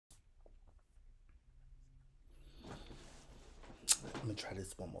Try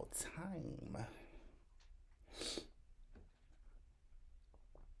this one more time.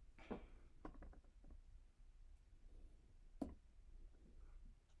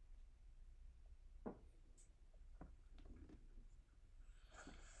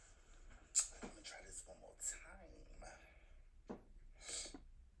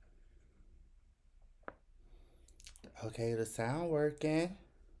 Okay, the sound working.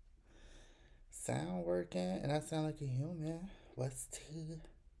 Sound working, and I sound like a human. What's tea?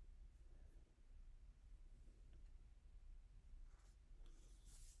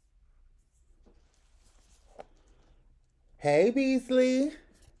 Hey, Beasley.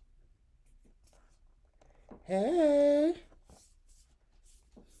 Hey.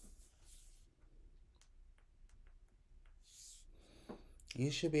 You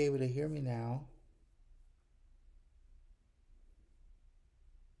should be able to hear me now.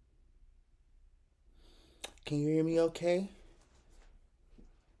 Can you hear me okay?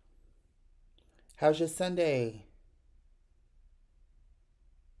 How's your Sunday?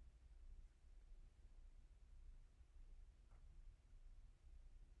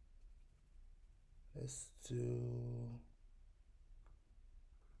 Let's do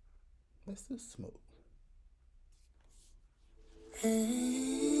smooth. You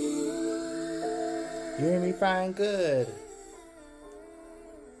hear me fine? Good.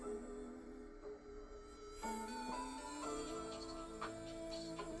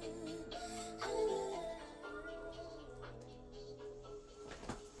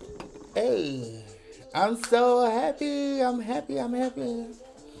 Hey, I'm so happy. I'm happy.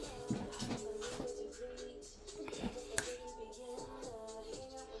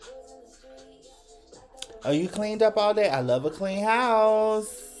 Oh, you cleaned up all day? I love a clean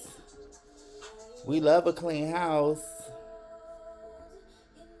house. We love a clean house.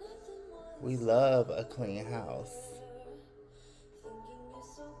 We love a clean house.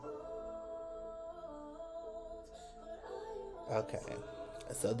 Okay.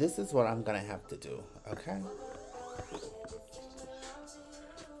 So this is what I'm going to have to do, okay?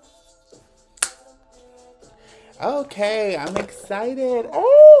 Okay, I'm excited.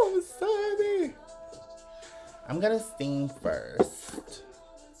 Oh, I'm so happy. I'm going to steam first.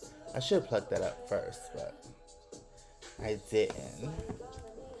 I should have plugged that up first, but I didn't.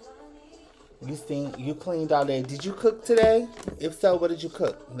 You cleaned all day. Did you cook today? If so, what did you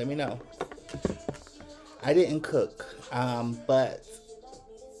cook? Let me know. I didn't cook, but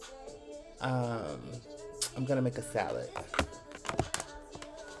I'm gonna make a salad.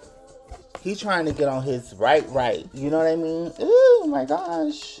 He trying to get on his right. You know what I mean? Ooh, my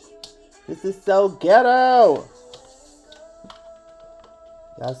gosh. This is so ghetto.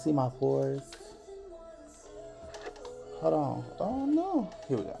 Y'all see my pores? Hold on. Oh, no.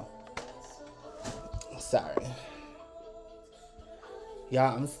 Here we go. Sorry.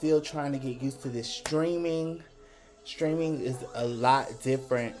 Y'all, I'm still trying to get used to this streaming. Streaming is a lot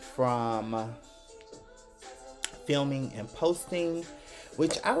different from filming and posting,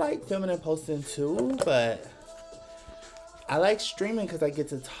 which I like filming and posting too, but I like streaming because I get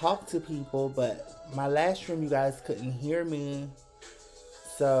to talk to people, but my last stream you guys couldn't hear me,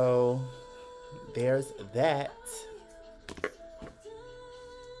 so there's that.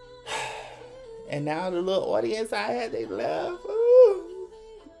 And now the little audience I had, they left. Ooh,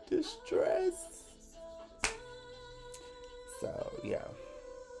 distress. So, yeah.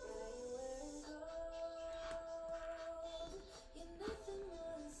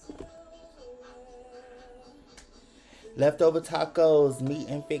 Leftover tacos, meat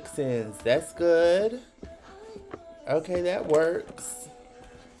and fixins. That's good. Okay, that works.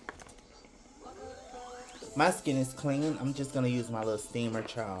 My skin is clean. I'm just going to use my little steamer,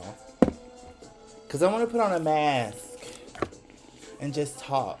 child. Because I want to put on a mask and just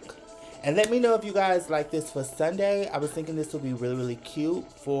talk. And let me know if you guys like this for Sunday. I was thinking this would be really, really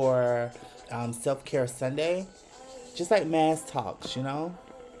cute for Self-Care Sunday. Just like mask talks, you know?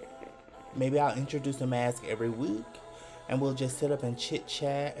 Maybe I'll introduce a mask every week. And we'll just sit up and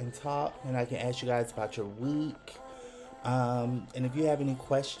chit-chat and talk. And I can ask you guys about your week. And if you have any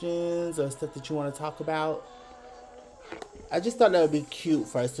questions or stuff that you want to talk about, I just thought that would be cute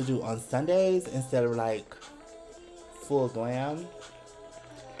for us to do on Sundays instead of like full glam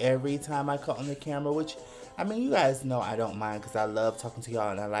every time I cut on the camera, which, I mean, you guys know I don't mind because I love talking to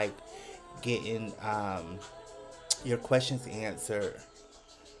y'all and I like getting your questions answered.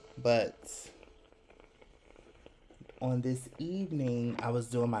 But on this evening, I was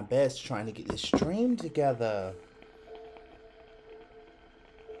doing my best trying to get this stream together.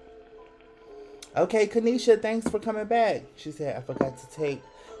 Okay, Kanisha, thanks for coming back. She said, I forgot to take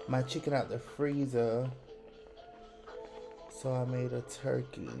my chicken out the freezer. So I made a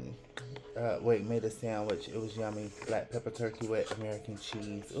turkey. Made a sandwich. It was yummy. Black pepper turkey with American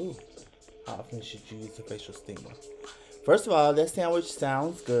cheese. Ooh, how often should you use a facial steamer? First of all, that sandwich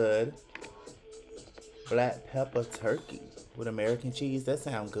sounds good. Black pepper turkey with American cheese. That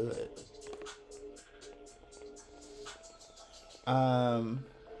sounds good. I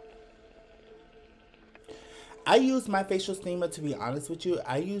use my facial steamer, to be honest with you.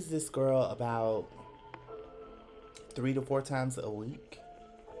 I use this girl about 3 to 4 times a week.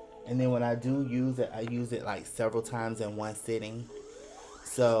 And then when I do use it, I use it like several times in one sitting.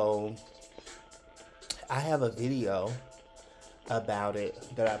 So I have a video about it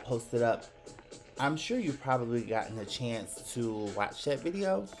that I posted up. I'm sure you've probably gotten a chance to watch that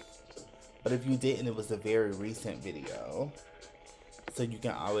video. But if you didn't, it was a very recent video. So you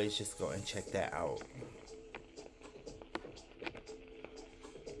can always just go and check that out.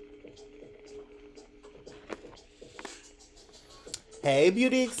 Hey,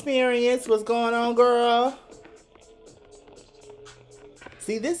 Beauty Experience. What's going on, girl?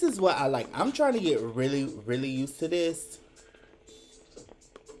 See, this is what I like. I'm trying to get really, really used to this.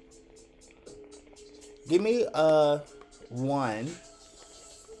 Give me a 1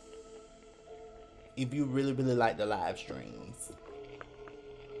 if you really, really like the live streams.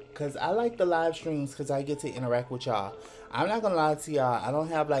 Because I like the live streams because I get to interact with y'all. I'm not going to lie to y'all. I don't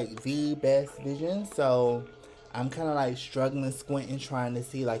have like the best vision. So I'm kind of like struggling, squinting, trying to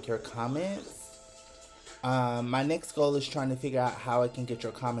see like your comments. My next goal is trying to figure out how I can get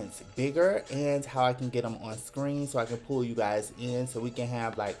your comments bigger and how I can get them on screen so I can pull you guys in so we can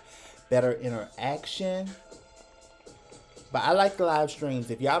have like better interaction. But I like the live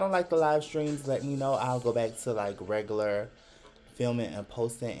streams. If y'all don't like the live streams, let me know. I'll go back to like regular filming and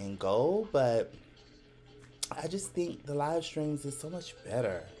posting and go. But I just think the live streams is so much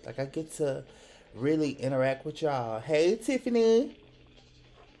better. Like I get to really interact with y'all. Hey, Tiffany.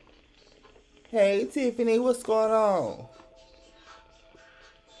 Hey, Tiffany. What's going on?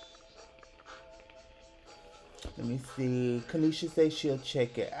 Let me see. Kanisha says she'll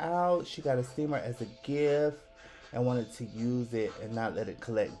check it out. She got a steamer as a gift and wanted to use it and not let it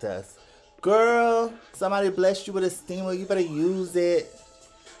collect dust. Girl, somebody blessed you with a steamer. You better use it.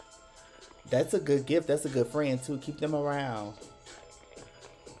 That's a good gift. That's a good friend, too. Keep them around.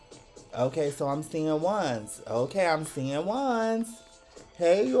 Okay, so I'm seeing ones. Okay, I'm seeing ones.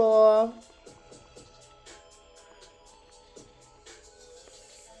 Hey, y'all.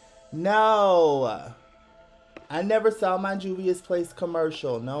 No. I never saw my Juvia's Place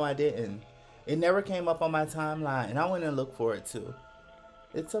commercial. No, I didn't. It never came up on my timeline, and I went and looked for it, too.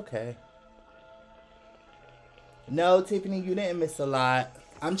 It's okay. No, Tiffany, you didn't miss a lot.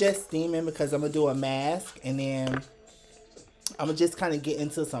 I'm just steaming because I'm going to do a mask, and then I'm going to just kind of get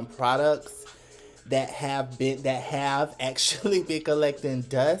into some products that have actually been collecting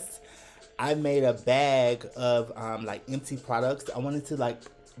dust. I made a bag of, like, empty products. I wanted to, like,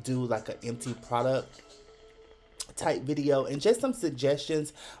 do, like, an empty product type video and just some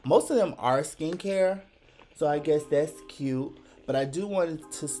suggestions. Most of them are skincare, so I guess that's cute. But I do want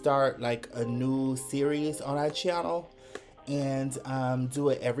to start like a new series on our channel and do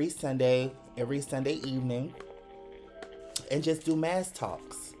it every Sunday evening, and just do mask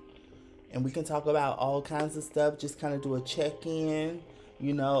talks. And we can talk about all kinds of stuff, just kind of do a check-in.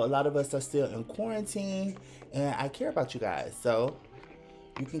 You know, a lot of us are still in quarantine, and I care about you guys. So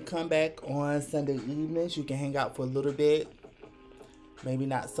you can come back on Sunday evenings. You can hang out for a little bit. Maybe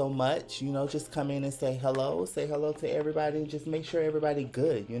not so much, you know, just come in and say hello. Say hello to everybody and just make sure everybody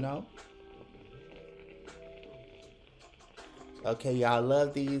good, you know. Okay, y'all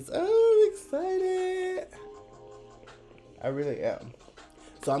love these. Oh, I'm excited. I really am.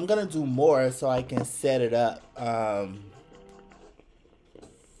 So I'm going to do more so I can set it up.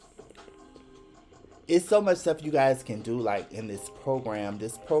 It's so much stuff you guys can do like in this program.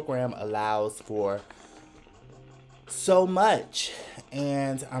 This program allows for so much,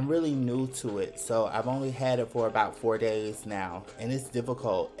 and I'm really new to it. So I've only had it for about 4 days now, and it's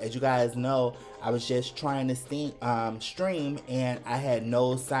difficult. As you guys know, I was just trying to stream and I had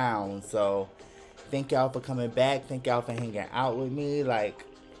no sound. So thank y'all for coming back. Thank y'all for hanging out with me. Like,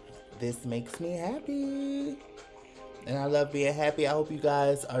 this makes me happy. And I love being happy. I hope you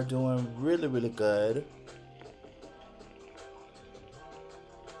guys are doing really, really good.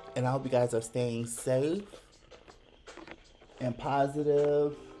 And I hope you guys are staying safe and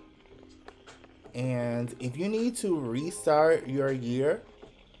positive. And if you need to restart your year,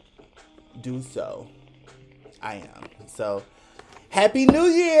 do so. I am. So, Happy New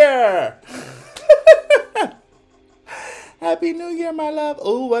Year! Happy New Year, my love.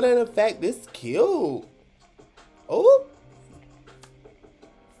 Oh, what an effect. This is cute. Oh,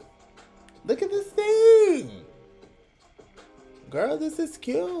 Look at this thing. Girl, this is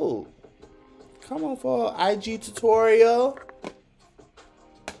cute. Come on for an IG tutorial.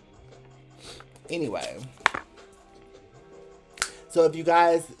 Anyway. So if you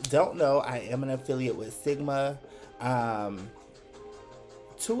guys don't know, I am an affiliate with Sigma.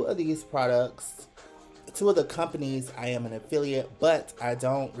 2 of these products, 2 of the companies, I am an affiliate, but I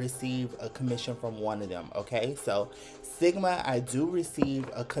don't receive a commission from one of them, okay? So Sigma, I do receive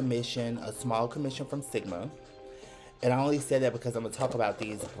a commission, a small commission from Sigma. And I only said that because I'm going to talk about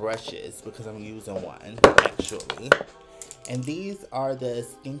these brushes because I'm using one, actually. And these are the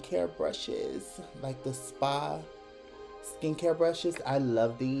skincare brushes, like the spa skincare brushes. I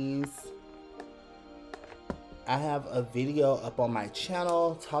love these. I have a video up on my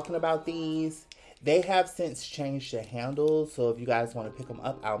channel talking about these. They have since changed the handles, so if you guys want to pick them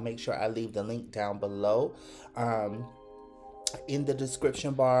up, I'll make sure I leave the link down below in the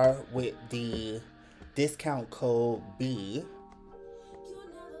description bar with the discount code B.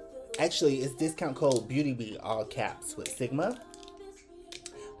 Actually, it's discount code BeautyB, all caps, with Sigma.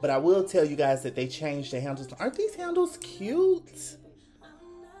 But I will tell you guys that they changed the handles. Aren't these handles cute?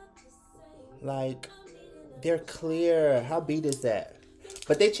 Like, they're clear. How beat is that?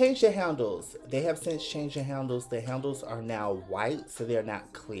 But they changed the handles. They have since changed the handles. The handles are now white, so they're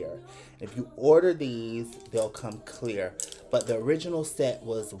not clear. If you order these, they'll come clear. But the original set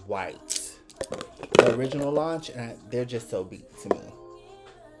was white. The original launch, and they're just so beat to me.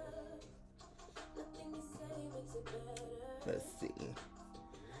 Let's see.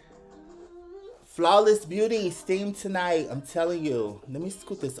 Flawless Beauty, steam tonight. I'm telling you. Let me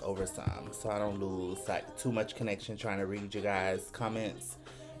scoot this over some so I don't lose like too much connection trying to read you guys' comments.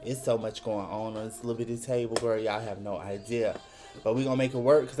 It's so much going on this little bitty table, girl. Y'all have no idea. But we gonna make it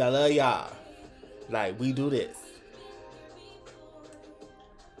work because I love y'all. Like, we do this.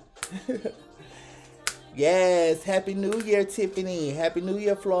 Yes, Happy New Year, Tiffany. Happy New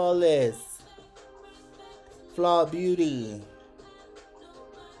Year, Flawless. Flaw Beauty.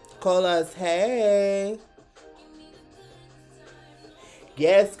 Call us, hey.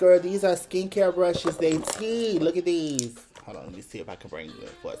 Yes, girl, these are skincare brushes. They tea. Look at these. Hold on, let me see if I can bring you in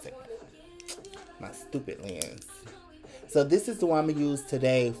for a second. My stupid lens. So this is the one I'm going to use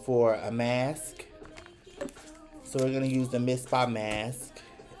today for a mask. So we're going to use the Mist Spa mask.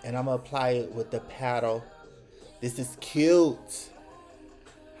 And I'm going to apply it with the paddle. This is cute.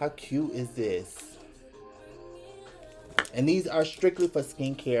 How cute is this? And these are strictly for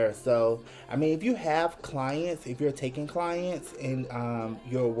skincare. So, I mean, if you have clients, if you're taking clients and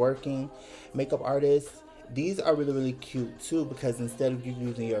you're working makeup artists, these are really, really cute too, because instead of you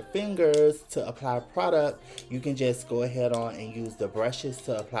using your fingers to apply product, you can just go ahead on and use the brushes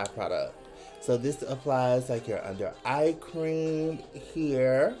to apply product. So this applies like your under eye cream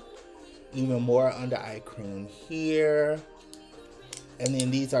here, even more under eye cream here. And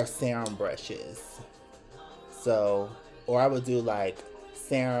then these are serum brushes. So, or I would do like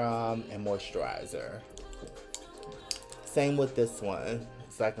serum and moisturizer. Same with this one.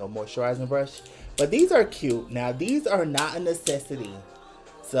 It's like a moisturizing brush. But these are cute. Now, these are not a necessity.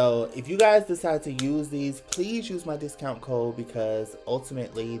 So, if you guys decide to use these, please use my discount code because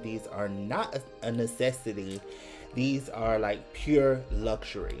ultimately these are not a necessity. These are like pure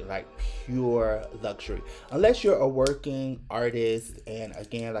luxury, unless you're a working artist. And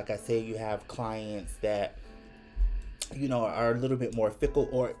again, like I said, you have clients that, you know, are a little bit more fickle,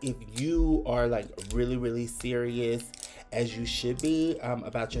 or if you are like really, really serious, as you should be,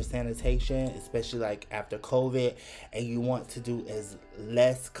 about your sanitation, especially like after COVID, and you want to do as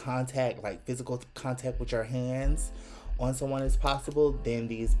less contact, like physical contact with your hands on someone as possible, then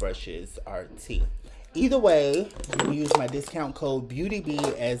these brushes are tea. Either way, you use my discount code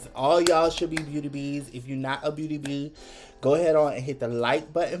BeautyB, as all y'all should be Beauty Bees. If you're not a Beauty Bee, go ahead on and hit the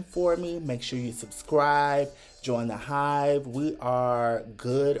like button for me. Make sure you subscribe, join the hive. We are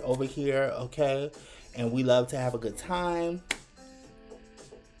good over here, okay? And we love to have a good time.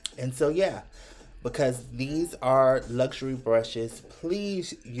 And so, yeah, because these are luxury brushes,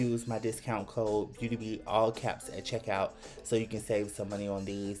 please use my discount code BeautyB, all caps, at checkout so you can save some money on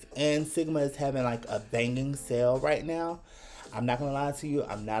these. And Sigma is having like a banging sale right now. I'm not gonna lie to you,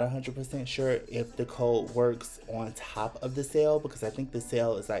 I'm not 100% sure if the code works on top of the sale, because I think the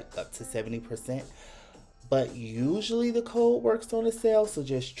sale is like up to 70%. But usually the code works on a sale, so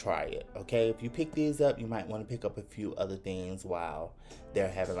just try it, okay? If you pick these up, you might want to pick up a few other things while they're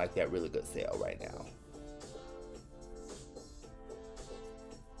having like that really good sale right now.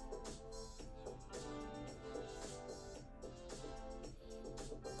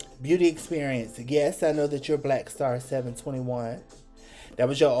 Beauty experience. Yes, I know that you're Black Star 721. That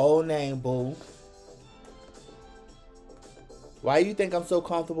was your old name, boo. Why you think I'm so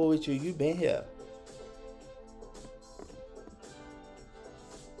comfortable with you? You've been here.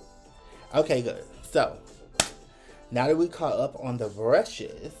 Okay, good. So, now that we caught up on the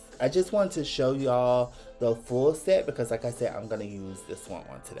brushes, I just wanted to show y'all the full set because, like I said, I'm going to use this one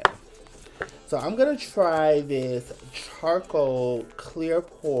on today. So, I'm going to try this charcoal clear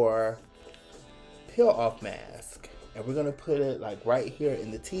pore peel off mask. And we're going to put it like right here in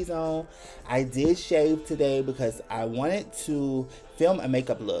the T-zone. I did shave today because I wanted to film a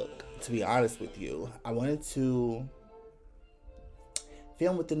makeup look, to be honest with you. I wanted to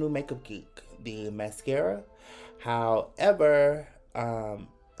film with the new Makeup Geek, the mascara. However,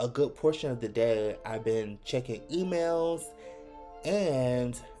 a good portion of the day I've been checking emails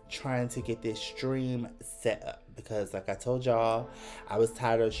and trying to get this stream set up because, like I told y'all, I was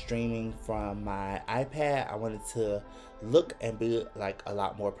tired of streaming from my iPad. I wanted to look and be like a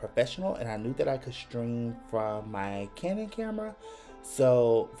lot more professional, and I knew that I could stream from my Canon camera.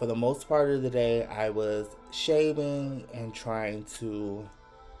 So for the most part of the day, I was shaving and trying to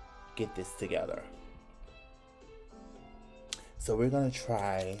get this together. So we're gonna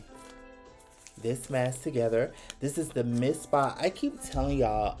try this mask together. This is the Miss Spa. I keep telling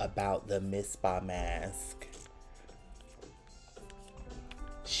y'all about the Miss Spa mask.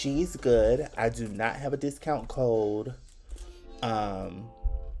 She's good. I do not have a discount code for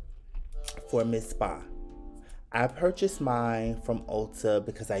Miss Spa. I purchased mine from Ulta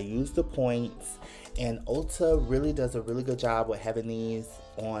because I used the points, and Ulta really does a really good job with having these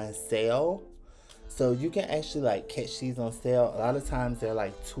on sale. So you can actually like catch these on sale. A lot of times they're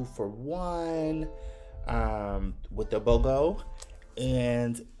like 2 for 1 with the BOGO.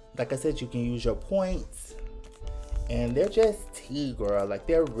 And like I said, you can use your points. And they're just tea, girl. Like,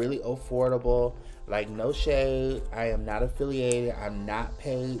 they're really affordable. Like, no shade. I am not affiliated. I'm not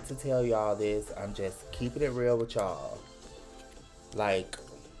paid to tell y'all this. I'm just keeping it real with y'all. Like,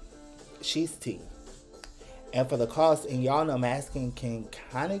 she's tea. And for the cost, and y'all know masking can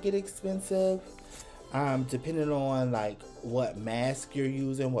kind of get expensive. Depending on like what mask you're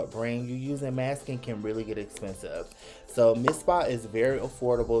using, what brand you're using, masking can really get expensive. So Miss Spa is very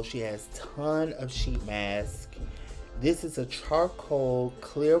affordable. She has a ton of sheet masks. This is a charcoal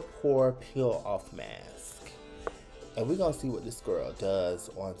clear pore peel off mask. And we're going to see what this girl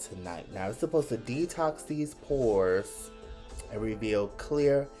does on tonight. Now, it's supposed to detox these pores and reveal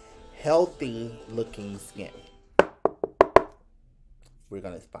clear, healthy looking skin. We're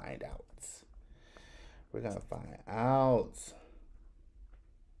going to find out. We're going to find out.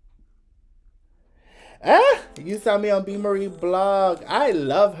 Ah! You saw me on B. Marie blog. I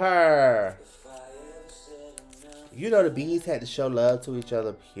love her. You know the bees had to show love to each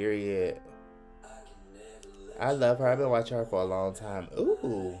other, period. I love her. I've been watching her for a long time.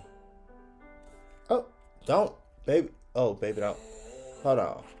 Ooh. Oh, don't. Baby. Oh, baby, don't. Hold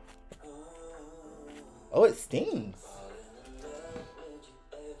on. Oh, it stings.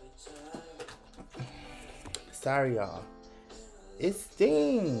 Sorry, y'all. It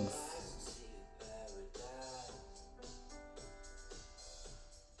stings.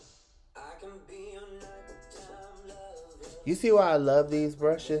 You see why I love these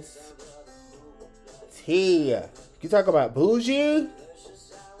brushes? Tea. You talk about bougie?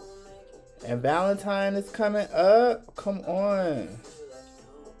 And Valentine is coming up. Come on.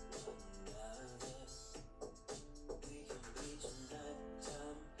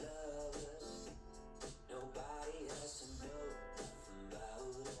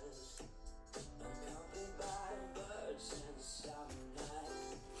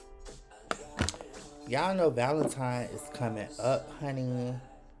 Y'all know Valentine is coming up, honey.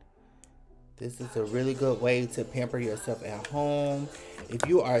 This is a really good way to pamper yourself at home. If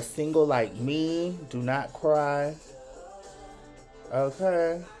you are single like me, do not cry.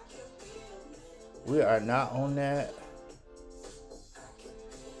 Okay? We are not on that.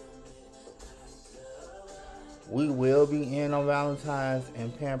 We will be in on Valentine's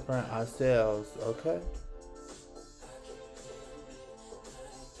and pampering ourselves, okay?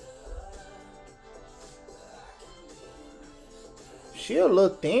 She a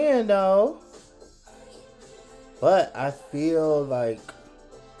little thin though, but I feel like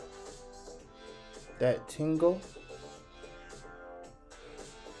that tingle.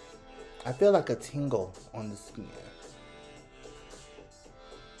 I feel like a tingle on the skin.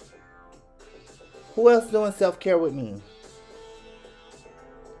 Who else doing self-care with me?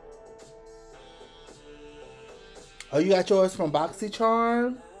 Oh, you got yours from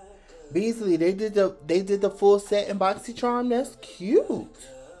BoxyCharm? Beasley, they did the full set in BoxyCharm. That's cute.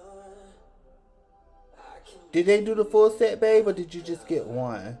 Did they do the full set, babe, or did you just get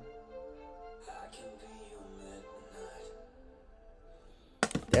one?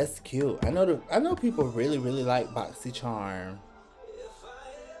 That's cute. I know people really like BoxyCharm.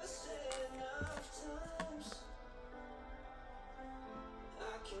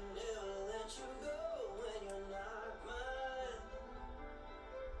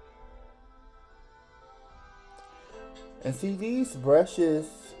 And see, these brushes,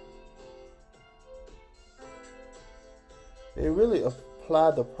 they really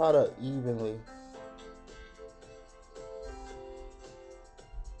apply the product evenly.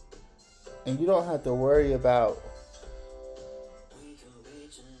 And you don't have to worry about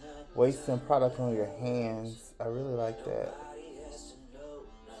wasting product on your hands. I really like that.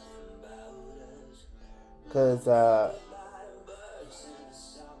 Because,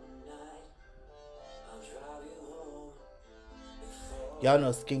 y'all know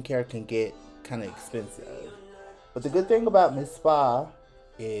skincare can get kind of expensive. But the good thing about Miss Spa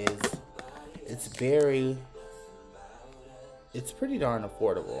is it's pretty darn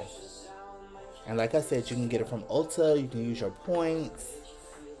affordable. And like I said, you can get it from Ulta. You can use your points.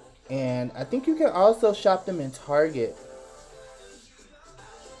 And I think you can also shop them in Target.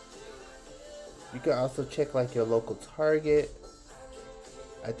 You can also check like your local Target.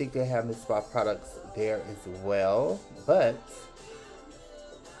 I think they have Miss Spa products there as well. But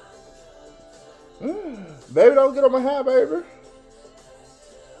baby, don't get on my hair, baby.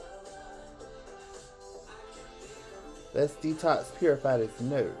 Let's detox, purify this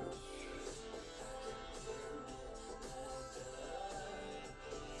nerve.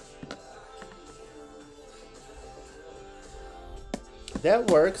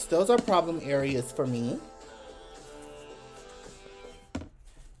 That works. Those are problem areas for me.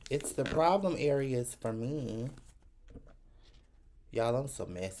 It's the problem areas for me. Y'all, I'm so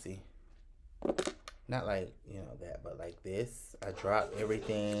messy. Not like, you know, that, but like this. I dropped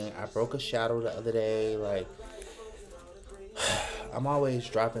everything. I broke a shadow the other day. Like, I'm always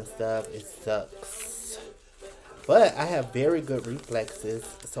dropping stuff. It sucks. But I have very good reflexes,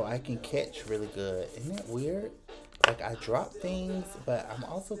 so I can catch really good. Isn't that weird? Like, I drop things, but I'm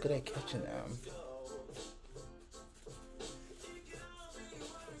also good at catching them.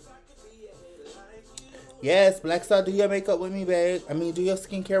 Yes, Black Star, do your makeup with me, babe. I mean, do your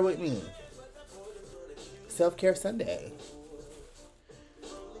skincare with me. Self-care Sunday.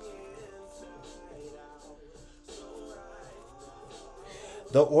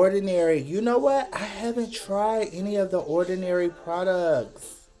 The Ordinary. You know what? I haven't tried any of the Ordinary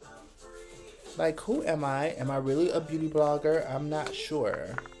products. Like, who am I? Am I really a beauty blogger? I'm not sure.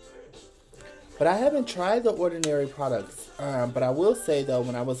 But I haven't tried the Ordinary products. But I will say, though,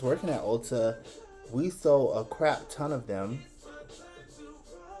 when I was working at Ulta, we sold a crap ton of them.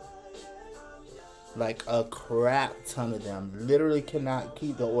 Like, a crap ton of them. Literally cannot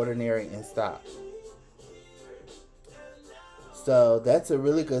keep the Ordinary in stock. So, that's a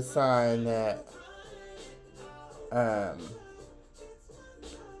really good sign that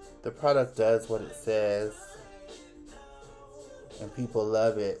the product does what it says. And people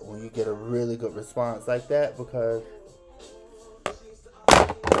love it when you get a really good response like that, because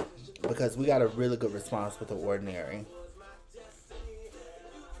we got a really good response with the Ordinary.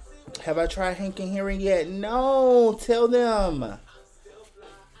 Have I tried Hank and Hearing yet? No! Tell them.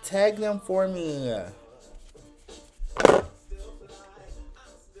 Tag them for me.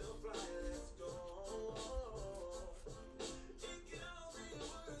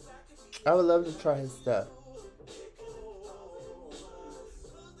 I would love to try his stuff.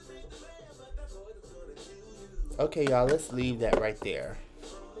 Okay, y'all, let's leave that right there.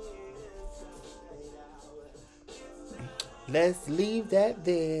 Let's leave that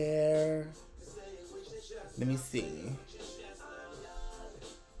there. Let me see.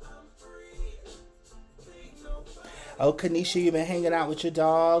 Oh, Kanisha, you've been hanging out with your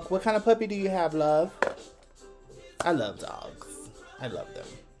dog. What kind of puppy do you have, love? I love dogs. I love them.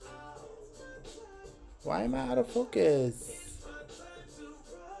 Why am I out of focus?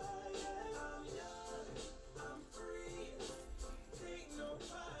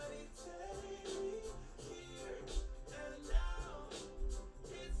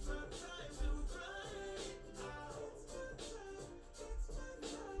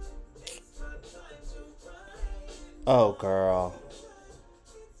 Oh, girl.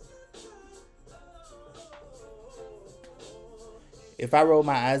 If I roll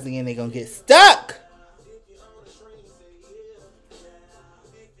my eyes again, they're gonna get stuck.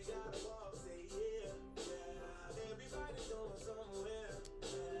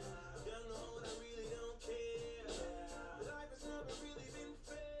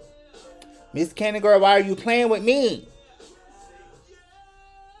 Miss Canon girl, why are you playing with me?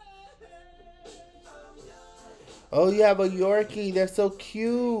 Oh, you have a Yorkie. They're so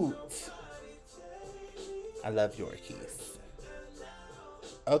cute. I love Yorkies.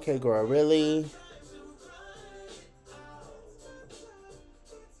 Okay, girl, really?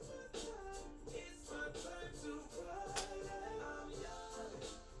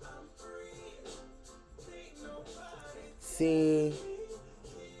 See?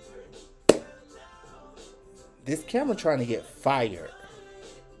 This camera trying to get fired.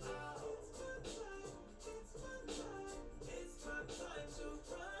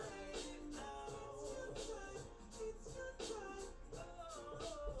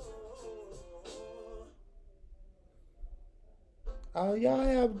 Oh, y'all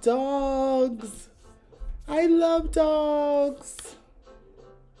have dogs. I love dogs.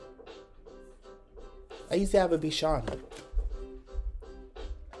 I used to have a Bichon.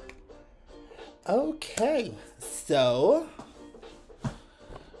 Okay, so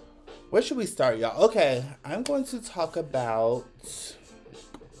where should we start, y'all? Okay, I'm going to talk about,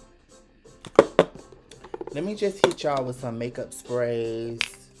 let me just hit y'all with some makeup sprays.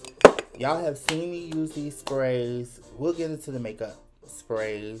 Y'all have seen me use these sprays. We'll get into the makeup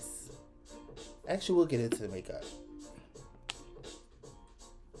sprays. Actually, we'll get into the makeup.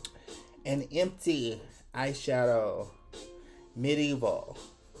 An empty eyeshadow, medieval.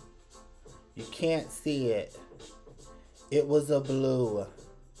 You can't see it. It was a blue.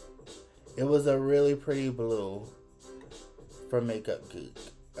 It was a really pretty blue from Makeup Geek.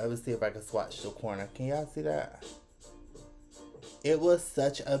 Let me see if I can swatch the corner. Can y'all see that? It was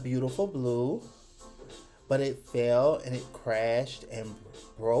such a beautiful blue, but it fell and it crashed and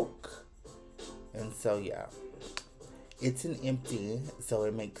broke. And so, yeah. It's an empty, so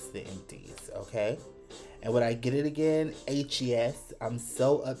it makes the empties, okay? And when I get it again, HES, I'm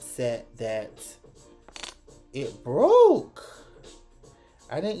so upset that it broke.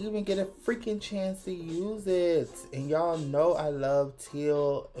 I didn't even get a freaking chance to use it. And y'all know I love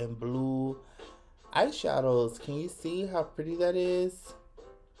teal and blue eyeshadows. Can you see how pretty that is?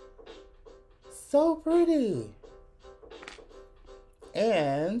 So pretty.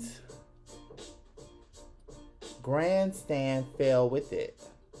 And Grandstand fell with it.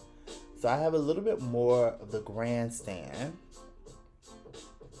 So I have a little bit more of the Grandstand.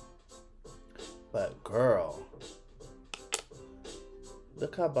 But girl,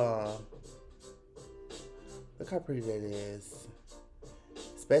 look how bomb. Look how pretty that is.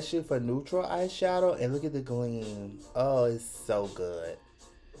 Especially for neutral eyeshadow. And look at the gleam. Oh, it's so good.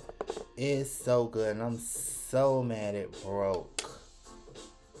 It's so good. And I'm so mad it broke.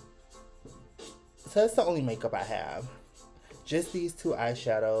 So that's the only makeup I have. Just these two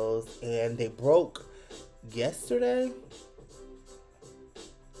eyeshadows. And they broke yesterday.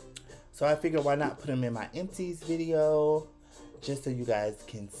 So I figured why not put them in my empties video. Just so you guys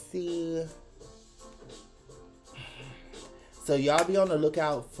can see. So y'all be on the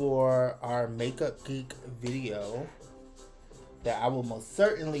lookout for our Makeup Geek video. That I will most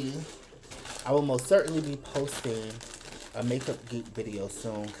certainly be posting a Makeup Geek video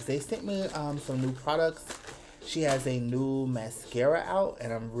soon. Because they sent me some new products. She has a new mascara out.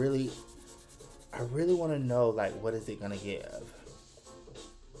 And I really want to know, like, what is it going to give.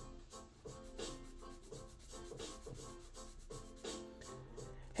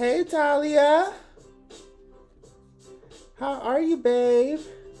 Hey, Talia. How are you, babe?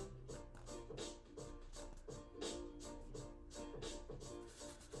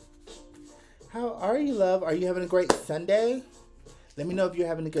 How are you, love? Are you having a great Sunday? Let me know if you're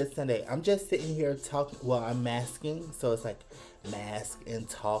having a good Sunday. I'm just sitting here talking. Well, I'm masking. So it's like mask and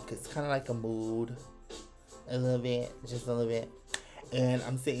talk. It's kind of like a mood. A little bit. Just a little bit. And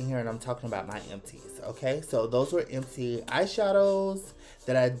I'm sitting here and I'm talking about my empties. Okay? So those were empty eyeshadows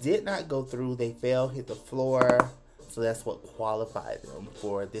that I did not go through. They fell, hit the floor. So that's what qualified them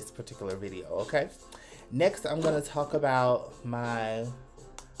for this particular video. Okay? Next, I'm going to talk about my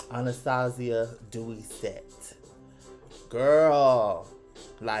Anastasia Dewy set. Girl,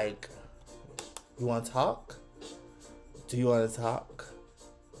 like, you want to talk? Do you want to talk?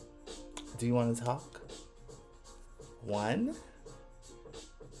 Do you want to talk? 1,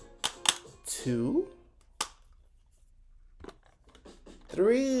 2,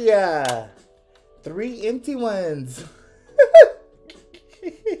 3. 3 empty ones.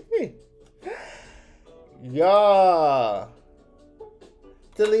 Y'all.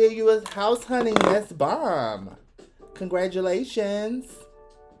 Talia, you was house hunting. That's bomb. Congratulations.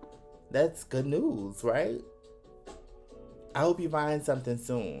 That's good news, right? I hope you find something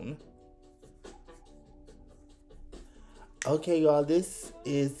soon. Okay, y'all, this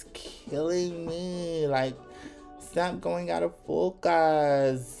is killing me. Like, stop going out of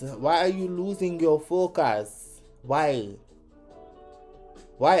focus. Why are you losing your focus? Why?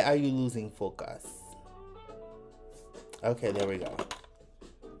 Why are you losing focus? Okay, there we go.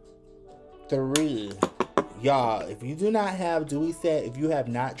 3. Y'all, if you do not have Dewy Set, if you have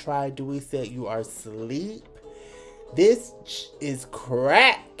not tried Dewy Set, you are asleep. This is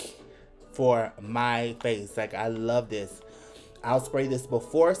crack for my face. Like, I love this. I'll spray this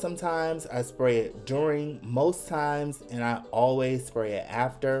before sometimes. I spray it during most times. And I always spray it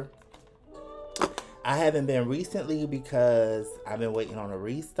after. I haven't been recently because I've been waiting on a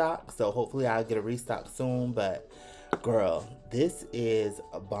restock. So hopefully I'll get a restock soon. But girl, this is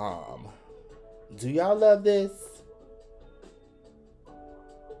a bomb. Do y'all love this?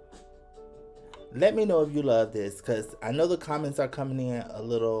 Let me know if you love this, because I know the comments are coming in a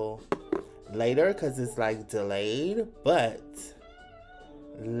little later because it's like delayed, but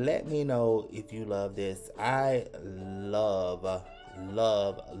let me know if you love this. I love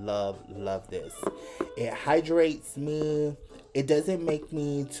this. It hydrates me. It doesn't make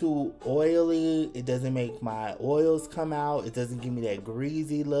me too oily. It doesn't make my oils come out. It doesn't give me that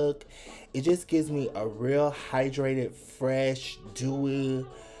greasy look. It just gives me a real hydrated, fresh, dewy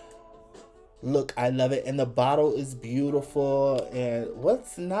look. I love it. And the bottle is beautiful. And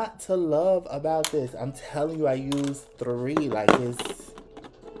what's not to love about this? I'm telling you, I use 3. Like, this.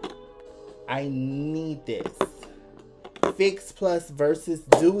 I need this. Fix Plus versus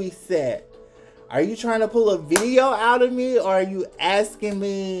Dewy Set. Are you trying to pull a video out of me, or are you asking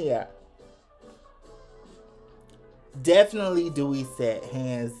me? Definitely Dewy Set,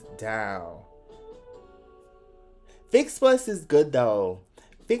 hands down. Fix Plus is good though.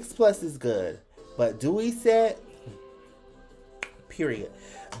 Fix Plus is good. But Dewy Set, period.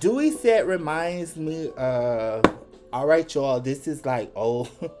 Dewy Set reminds me of, alright y'all, this is like old,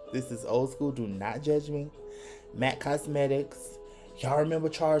 this is old school, do not judge me. MAC Cosmetics. Y'all remember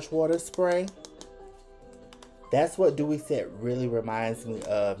Charged Water Spray? That's what Dewy Set really reminds me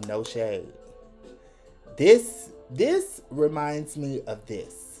of, no shade. This reminds me of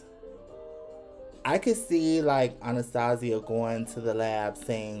this. I could see like Anastasia going to the lab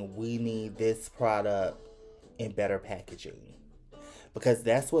saying, we need this product in better packaging. Because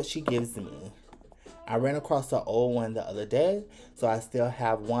that's what she gives me. I ran across an old one the other day, so I still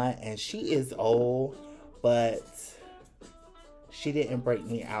have one, and she is old, but she didn't break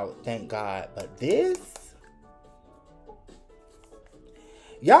me out, thank God. But this,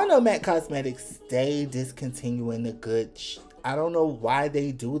 y'all know MAC Cosmetics stay discontinuing the good I don't know why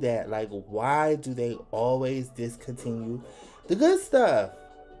they do that. Like, why do they always discontinue the good stuff?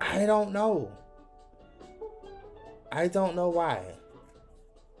 I don't know. I don't know why.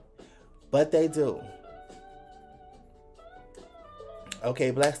 But they do. Okay,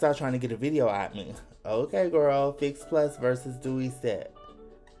 Black Star trying to get a video at me. Okay, girl. Fix Plus versus Dewy Set.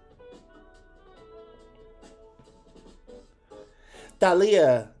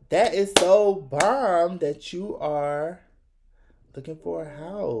 Thalia, that is so bomb that you are looking for a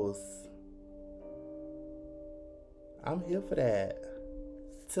house. I'm here for that.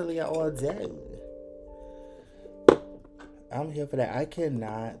 Talia all day. I'm here for that. I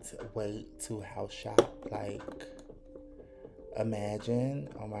cannot wait to house shop. Like, imagine.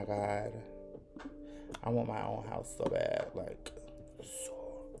 Oh my God. I want my own house so bad. Like,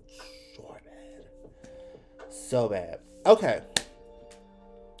 so bad. So bad. Okay.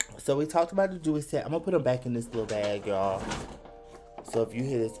 So we talked about the Dewy Set. I'm going to put them back in this little bag, y'all. So if you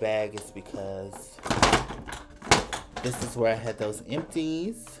hear this bag, it's because this is where I had those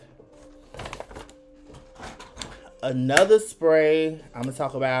empties. Another spray I'm going to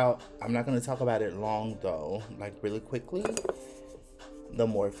talk about. I'm not going to talk about it long, though. Like, really quickly. The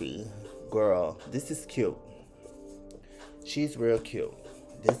Morphe. Girl, this is cute. She's real cute.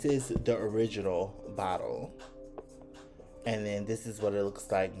 This is the original bottle. And then this is what it looks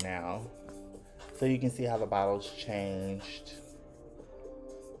like now. So you can see how the bottle's changed.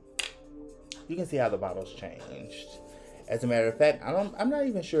 You can see how the bottle's changed. As a matter of fact, I'm not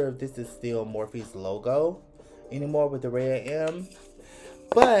even sure if this is still Morphe's logo anymore with the red M.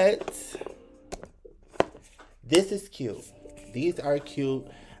 But this is cute. These are cute.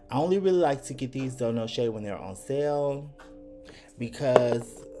 I only really like to get these, though, no shade, when they're on sale.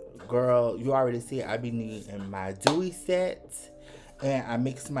 Because, girl, you already see it. I be needing my Dewy Set. And I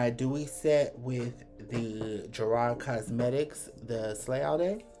mix my Dewy Set with the Gerard Cosmetics, the Slay All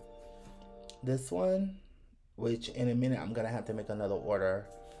Day. This one, which in a minute I'm going to have to make another order.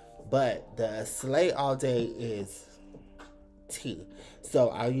 But the Slay All Day is tea. So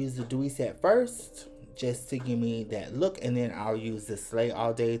I'll use the Dewy Set first. just to give me that look, and then I'll use the Slay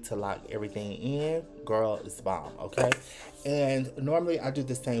All Day to lock everything in. Girl, it's bomb, okay? And normally I do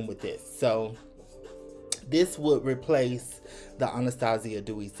the same with this. So this would replace the Anastasia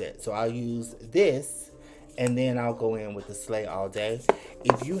Dewy set. So I'll use this, and then I'll go in with the Slay All Day.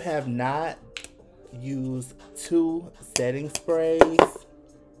 If you have not used 2 setting sprays,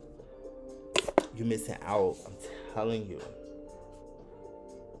 you're missing out. I'm telling you.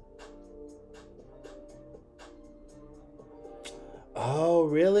 Oh,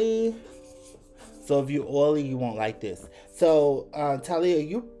 really? So if you're oily, you won't like this. So, Talia,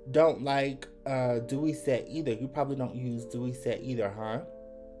 you don't like Dewy Set either. You probably don't use Dewy Set either, huh?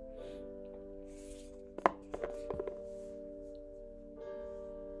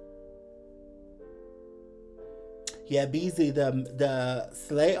 Yeah, Beasley, the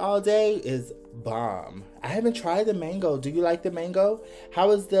Slay All Day is bomb. I haven't tried the mango. Do you like the mango?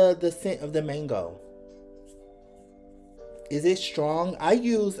 How is the scent of the mango? Is it strong? I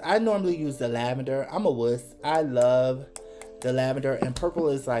normally use the lavender. I'm a wuss. I love the lavender, and purple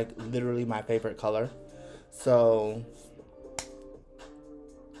is like literally my favorite color. So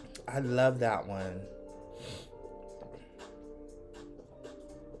I love that one.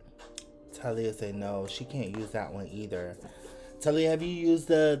 Talia said no, she can't use that one either. Talia, have you used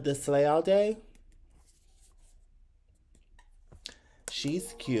the Slay All Day?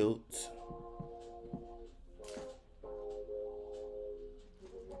 She's cute.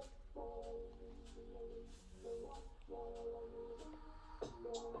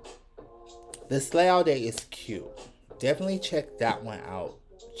 The Slay All Day is cute. Definitely check that one out.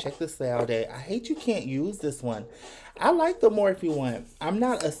 Check the Slay All Day. I hate you can't use this one. I like the Morphe one. I'm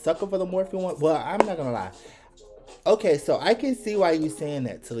not a sucker for the Morphe one. Well, I'm not gonna lie. Okay, so I can see why you're saying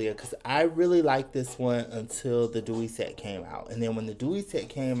that, Talia, because I really liked this one until the Dewy Set came out. And then when the Dewy Set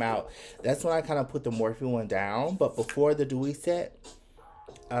came out, that's when I kind of put the Morphe one down. But before the Dewy Set,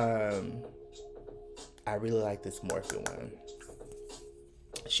 I really like this Morphe one.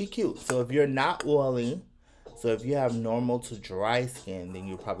 She cute. So if you're not oily, so if you have normal to dry skin, then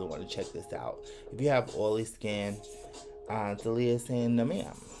you probably want to check this out. If you have oily skin, Talia is saying, no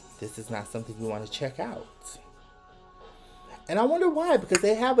ma'am, this is not something you want to check out. And I wonder why, because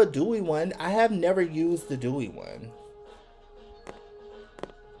they have a dewy one. I have never used the dewy one.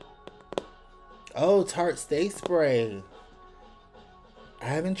 Oh, Tarte Stay Spray. I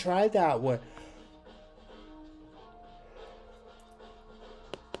haven't tried that one.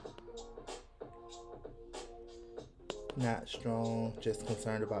 Not strong, just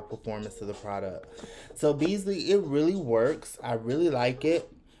concerned about performance of the product. So Beasley, it really works. I really like it.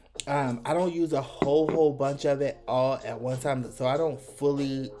 I don't use a whole bunch of it all at one time, so I don't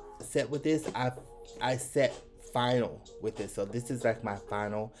fully set with this. I set final with it, so this is like my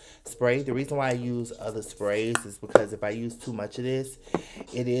final spray. The reason why I use other sprays is because if I use too much of this,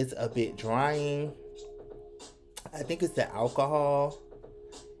 it is a bit drying. I think it's the alcohol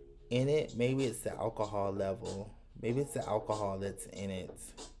in it. Maybe it's the alcohol level. Maybe it's the alcohol that's in it.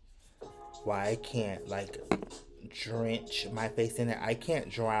 Why I can't like drench my face in it. I can't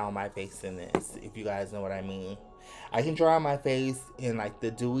drown my face in this, if you guys know what I mean. I can drown my face in like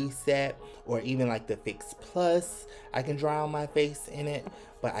the Dewy Set or even like the Fix Plus. I can drown my face in it,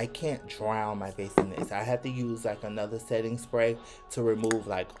 but I can't drown my face in this. I have to use like another setting spray to remove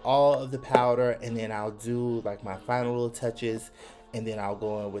like all of the powder, and then I'll do like my final little touches, and then I'll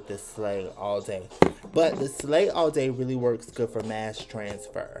go in with the Slay All Day. But the Slay All Day really works good for mask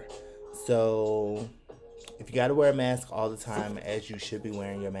transfer. So if you gotta wear a mask all the time, as you should be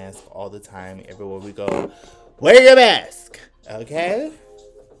wearing your mask all the time everywhere we go, wear your mask, okay?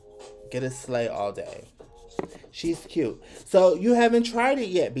 Get a Slay All Day. She's cute. So you haven't tried it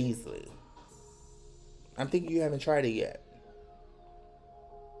yet, Beasley. I'm thinking you haven't tried it yet.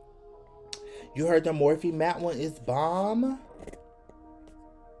 You heard the Morphe matte one is bomb?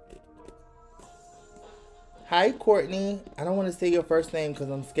 Hi, Courtney. I don't want to say your first name because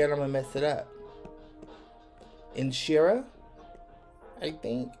I'm scared I'm going to mess it up. Inshira, I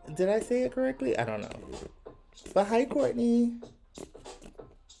think. Did I say it correctly? I don't know. But hi, Courtney.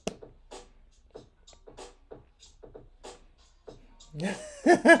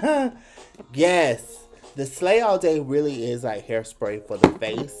 Yes. The Slay All Day really is like hairspray for the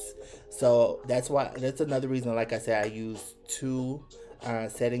face. So that's another reason, like I said, I use 2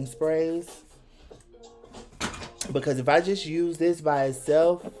 setting sprays. Because if I just use this by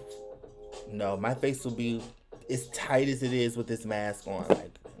itself, no, my face will be as tight as it is with this mask on.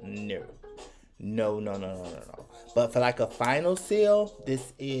 Like, no. No. But for like a final seal,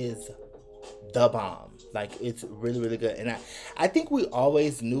 this is the bomb. Like, it's really, really good. And I think we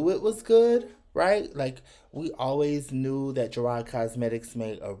always knew it was good. right? Like, we always knew that Gerard Cosmetics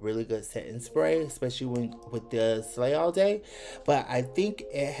made a really good setting spray, especially when with the Slay All Day. But I think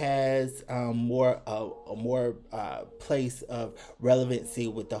it has a more place of relevancy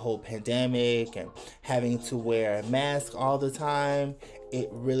with the whole pandemic and having to wear a mask all the time. It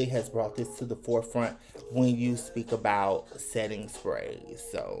really has brought this to the forefront when you speak about setting sprays.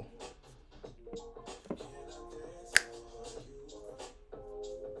 So.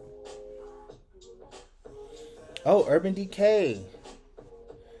 Oh, Urban Decay.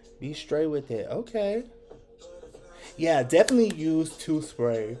 Be straight with it. Okay. Yeah, definitely use two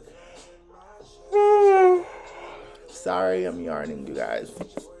spray. Sorry, I'm yarning, you guys.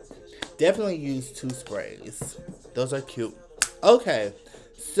 Definitely use two sprays. Those are cute. Okay,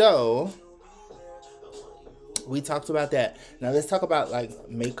 so we talked about that. Now let's talk about like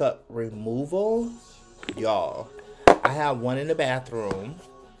makeup removal. Y'all, I have one in the bathroom.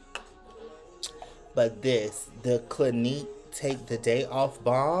 But this, the Clinique Take the Day Off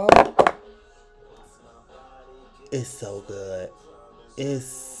Balm, is so good. It's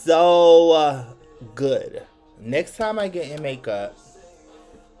so good. Next time I get in makeup,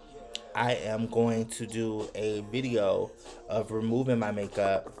 I am going to do a video of removing my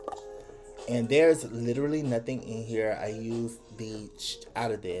makeup. And there's literally nothing in here I use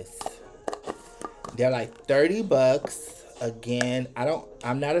out of this. They're like 30 bucks. Again,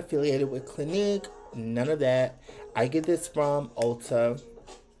 I'm not affiliated with Clinique. None of that. I get this from Ulta.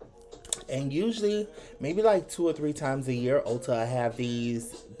 And usually, maybe like 2 or 3 times a year, Ulta have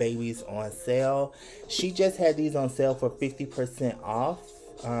these babies on sale. She just had these on sale for 50% off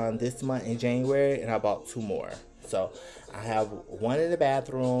this month in January. And I bought 2 more. So, I have one in the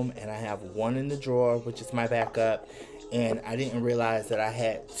bathroom and I have one in the drawer, which is my backup. And I didn't realize that I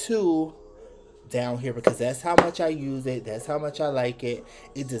had 2 down here because that's how much I use it. That's how much I like it.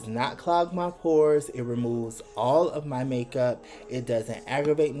 It does not clog my pores. It removes all of my makeup. It doesn't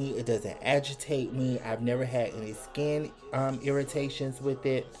aggravate me. It doesn't agitate me. I've never had any skin irritations with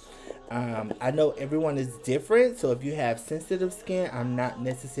it. I know everyone is different, so if you have sensitive skin, I'm not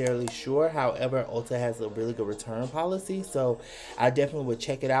necessarily sure. However, Ulta has a really good return policy, so I definitely would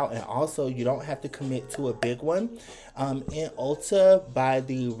check it out. And also, you don't have to commit to a big one. In Ulta, by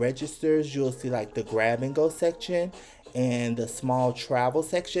the registers, you'll see like the grab and go section and the small travel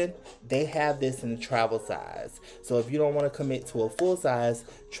section. They have this in the travel size. So if you don't want to commit to a full size,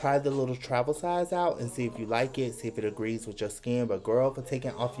 try the little travel size out and see if you like it, see if it agrees with your skin. But girl, for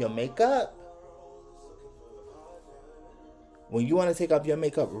taking off your makeup, when you want to take off your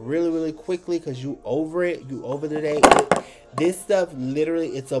makeup really, really quickly because you over it, you over the day, this stuff literally,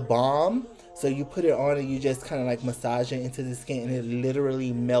 it's a balm. So you put it on and you just kind of like massage it into the skin and it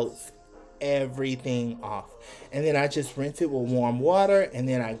literally melts everything off. And then I just rinse it with warm water and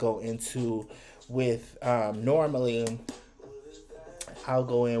then I go into with normally I'll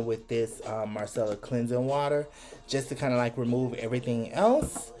go in with this Marcella cleansing water just to kind of like remove everything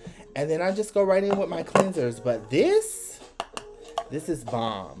else, and then I just go right in with my cleansers. But this is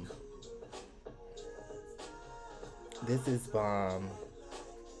bomb. This is bomb.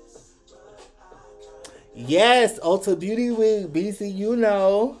 Yes, Ulta Beauty Week, BC, you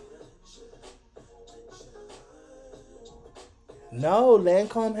know. No,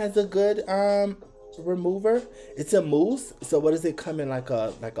 Lancome has a good remover. It's a mousse. So what does it come in, like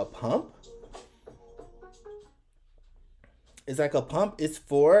a pump? It's like a pump. It's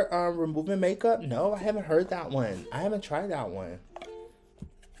for removing makeup. No, I haven't heard that one. I haven't tried that one.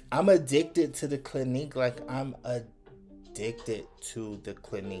 I'm addicted to the Clinique. Like, I'm addicted to the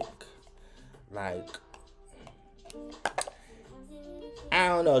Clinique. Like, I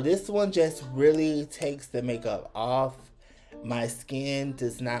don't know. This one just really takes the makeup off. My skin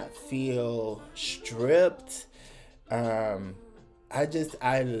does not feel stripped. I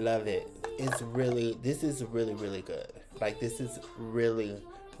love it. This is really, really good. Like, this is really,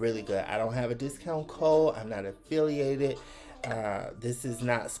 really good. I don't have a discount code. I'm not affiliated. This is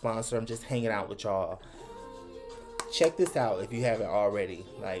not sponsored. I'm just hanging out with y'all. Check this out if you haven't already.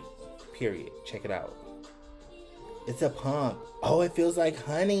 Like, period. Check it out. It's a pump. Oh, it feels like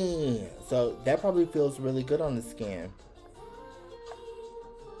honey. So that probably feels really good on the skin.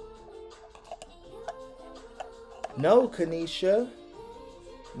 No, Kanisha.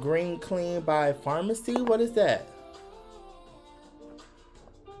 Green Clean by Pharmacy. What is that?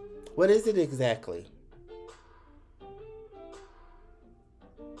 What is it exactly?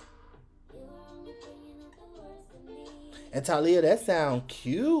 And Talia, that sounds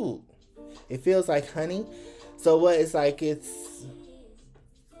cute. It feels like honey. So what, it's like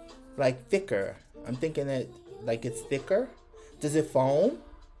thicker. I'm thinking that like it's thicker. Does it foam?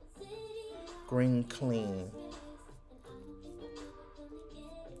 Green Clean.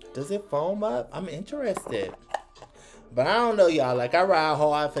 Does it foam up? I'm interested. But I don't know, y'all. Like, I ride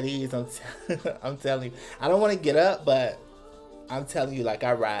hard for these. I'm telling you. I don't want to get up, but I'm telling you, like,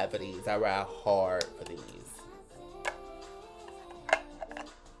 I ride for these. I ride hard for these.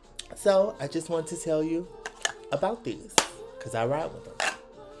 So, I just want to tell you about these. Because I ride with them.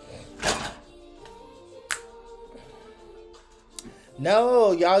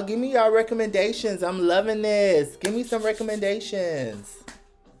 No, y'all, give me y'all recommendations. I'm loving this. Give me some recommendations.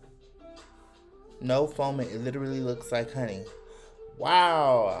 No foaming. It literally looks like honey.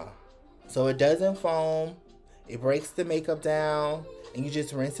 Wow. So it doesn't foam. It breaks the makeup down. And you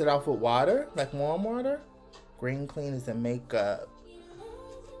just rinse it off with water, like warm water. Green Clean is a makeup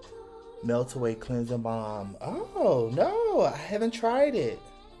melt away cleansing balm. Oh, no. I haven't tried it.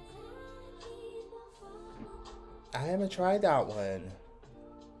 I haven't tried that one.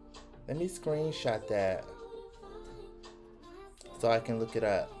 Let me screenshot that so I can look it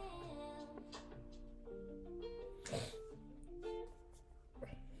up.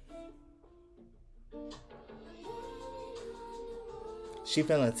 She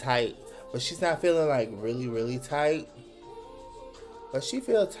feeling tight, but she's not feeling like really, really tight. But she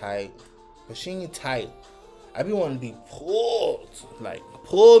feel tight, but she ain't tight. I be wanting to be pulled, like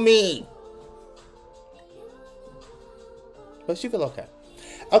pull me. But she feel okay.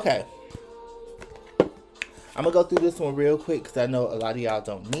 Okay. I'm going to go through this one real quick because I know a lot of y'all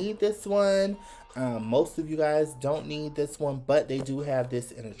don't need this one. Most of you guys don't need this one, but they do have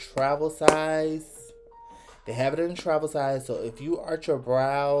this in a travel size. They have it in a travel size. So if you arch your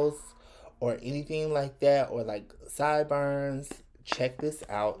brows or anything like that, or like sideburns, check this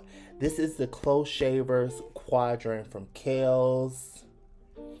out. This is the Close Shavers Quadrant from Kiehl's.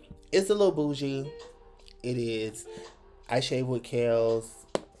 It's a little bougie. It is. I shave with Kiehl's.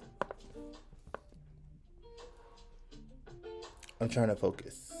 I'm trying to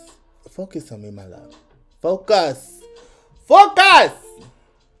focus. Focus on me, my love. Focus. Focus!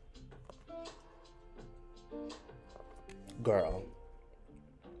 Girl.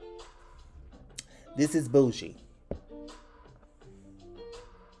 This is bougie.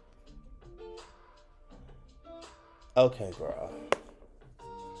 Okay, girl.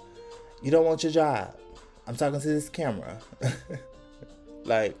 You don't want your job. I'm talking to this camera.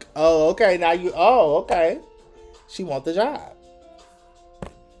 Like, oh, okay, now you, oh, okay. She want the job.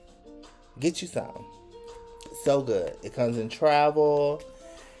 Get you some. So good. It comes in travel.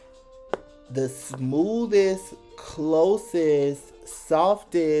 The smoothest, closest,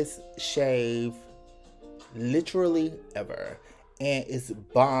 softest shave literally ever. And it's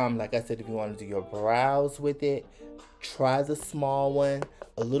bomb. Like I said, if you want to do your brows with it, try the small one.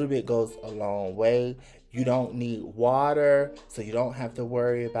 A little bit goes a long way. You don't need water, so you don't have to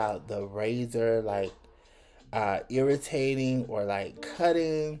worry about the razor like irritating or like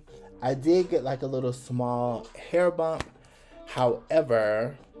cutting. I did get like a little small hair bump.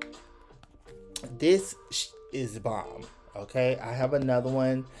 However, this is bomb. Okay, I have another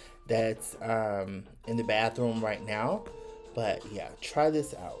one that's in the bathroom right now. But yeah, try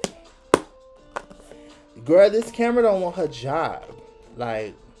this out. Girl, this camera don't want her job.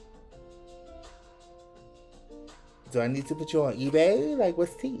 Like, do I need to put you on eBay? Like,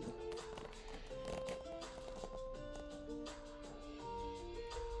 what's tea?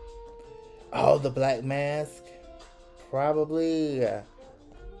 Oh, the black mask? Probably.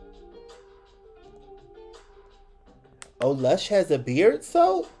 Oh, Lush has a beard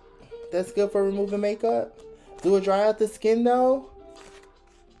soap? That's good for removing makeup? Do it dry out the skin, though?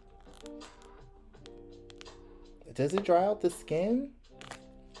 Does it dry out the skin?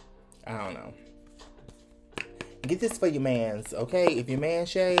 I don't know. Get this for your mans, okay? If your man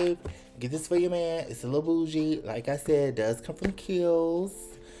shave, get this for your man. It's a little bougie. Like I said, it does come from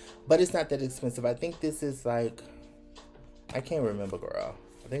Kiehl's. But it's not that expensive. I think this is like, I can't remember, girl.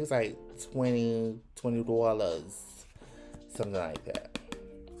 I think it's like $20. Something like that.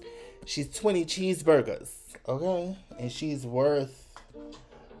 She's 20 cheeseburgers, okay? And she's worth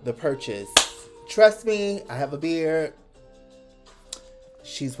the purchase. Trust me, I have a beard.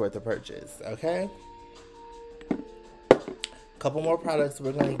 She's worth the purchase, okay? Couple more products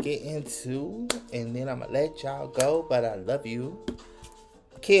we're going to get into, and then I'm going to let y'all go, but I love you.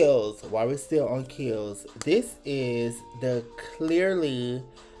 Kiehl's, while we're still on Kiehl's, this is the Clearly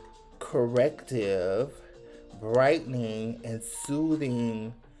Corrective Brightening and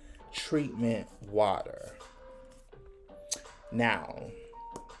Soothing Treatment Water. Now,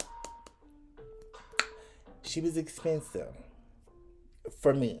 she was expensive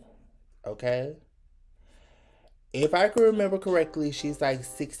for me, okay? If I can remember correctly, she's like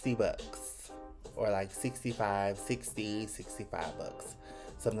 $60. or like 65, 60, 65 bucks.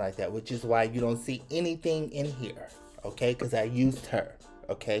 Something like that, which is why you don't see anything in here, okay? Because I used her,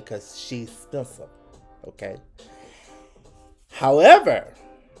 okay? Because she's expensive, okay? However,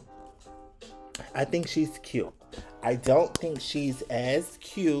 I think she's cute. I don't think she's as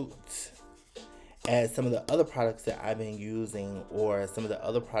cute as some of the other products that I've been using or some of the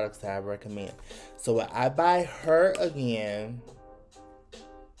other products that I recommend. So when I buy her again,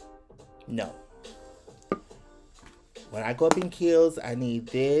 no. When I go up in Kiehl's, I need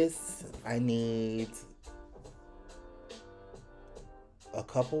this. I need a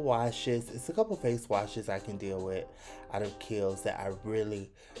couple washes. It's a couple face washes I can deal with out of Kiehl's that I really,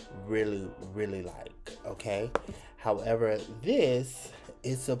 really, really like, okay? However, this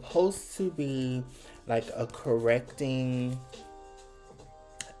is supposed to be like a correcting,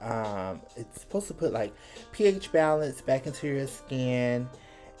 it's supposed to put like pH balance back into your skin,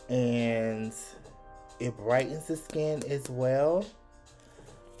 and it brightens the skin as well.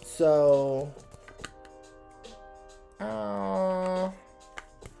 So, I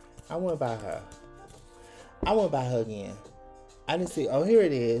want to buy her. I want to buy her again. I didn't see. Oh, here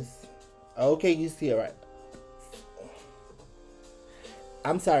it is. Okay, you see it right.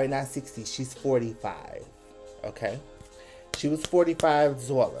 I'm sorry, not 60. She's 45. Okay. She was 45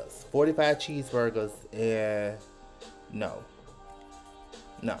 Zolas. 45 cheeseburgers. And no.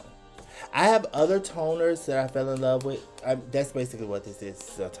 No. I have other toners that I fell in love with. That's basically what this is.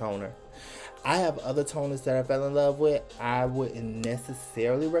 It's a toner. I have other toners that I fell in love with. I wouldn't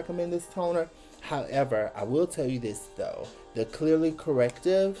necessarily recommend this toner. However, I will tell you this though. The Clearly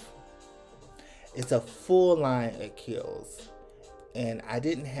Corrective, it's a full line at Kiehl's. And I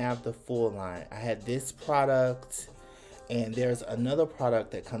didn't have the full line. I had this product, and there's another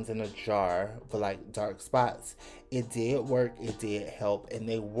product that comes in a jar for like dark spots. It did work, it did help, and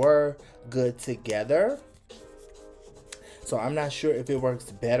they were good together. So I'm not sure if it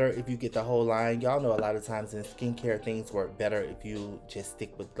works better if you get the whole line. Y'all know a lot of times in skincare things work better if you just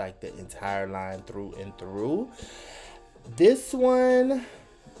stick with like the entire line through and through. This one,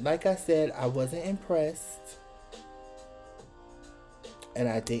 like I said, I wasn't impressed. And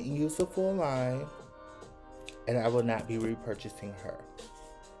I didn't use the full line. And I will not be repurchasing her.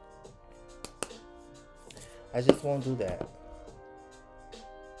 I just won't do that.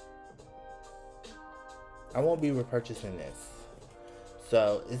 I won't be repurchasing this.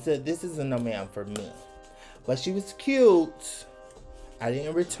 So this is a no ma'am for me. But she was cute. I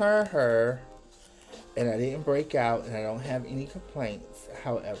didn't return her. And I didn't break out. And I don't have any complaints.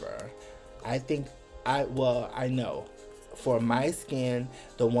 However, I know. For my skin,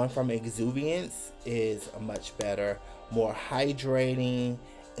 the one from Exuviance is much better, more hydrating,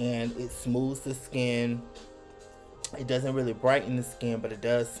 and it smooths the skin. It doesn't really brighten the skin, but it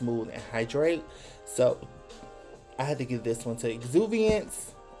does smooth and hydrate. So I had to give this one to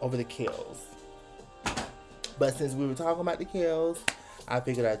Exuviance over the Kiehl's. But since we were talking about the Kiehl's, I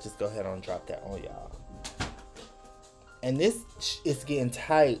figured I'd just go ahead and drop that on y'all. And this is getting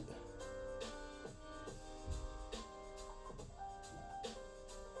tight.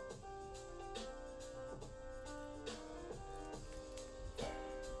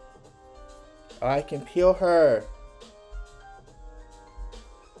 I can peel her.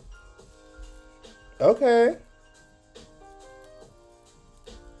 Okay.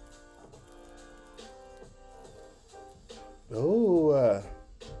 Ooh.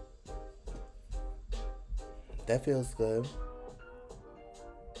 That feels good.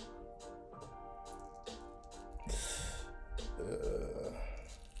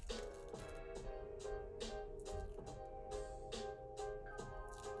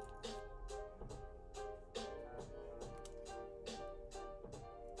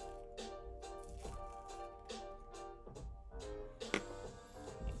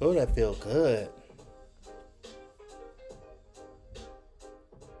 Oh, that feels good.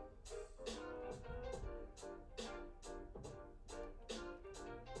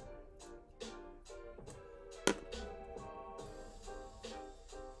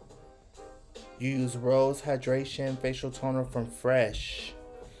 You use Rose Hydration Facial Toner from Fresh.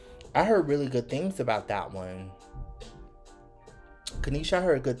 I heard really good things about that one. Kanisha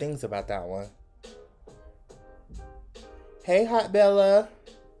heard good things about that one. Hey, Hot Bella.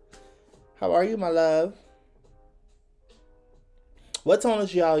 How are you, my love? What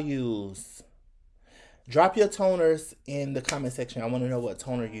toners y'all use? Drop your toners in the comment section. I want to know what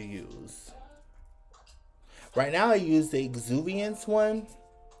toner you use. Right now, I use the Exuviance one.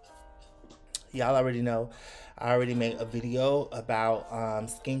 Y'all already know. I already made a video about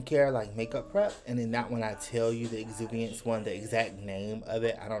skincare, like makeup prep, and in that one I tell you the Exuviance one, the exact name of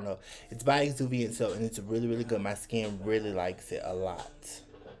it. I don't know. It's by Exuviance, so, and it's really, really good. My skin really likes it a lot.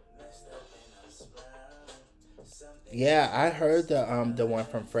 Yeah, I heard the one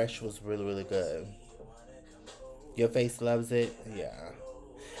from Fresh was really, really good. Your face loves it. Yeah.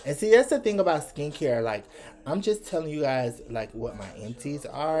 And see, that's the thing about skincare. Like, I'm just telling you guys, like, what my empties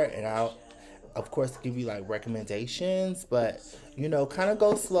are. And I'll, of course, give you, like, recommendations. But, you know, kind of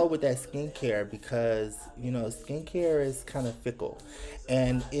go slow with that skincare because, you know, skincare is kind of fickle.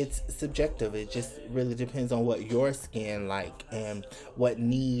 And it's subjective. It just really depends on what your skin like and what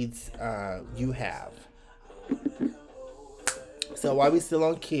needs you have. So while we still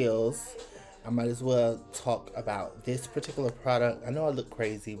on Kiehl's, I might as well talk about this particular product. I know I look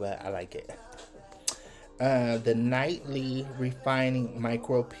crazy, but I like it. The Nightly Refining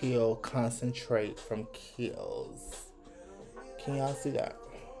Micro Peel Concentrate from Kiehl's. Can y'all see that?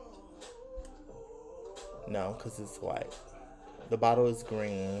 No, because it's white. The bottle is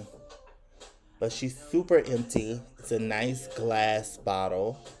green, but she's super empty. It's a nice glass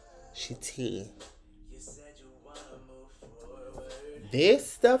bottle. She tea.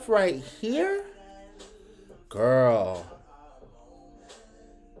 This stuff right here, girl,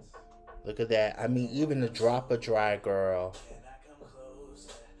 look at that. I mean, even a drop of dry, girl.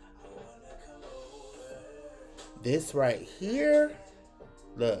 This right here,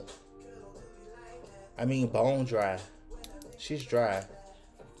 look. I mean, bone dry. She's dry.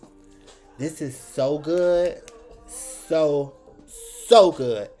 This is so good. So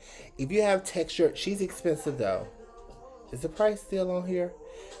good. If you have texture, she's expensive though. Is the price still on here?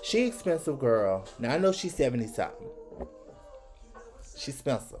 She expensive, girl. Now, I know she's 70-something. She's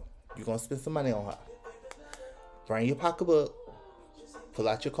expensive. You're going to spend some money on her. Bring your pocketbook. Pull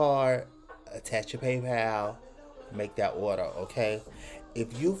out your card. Attach your PayPal. Make that order, okay?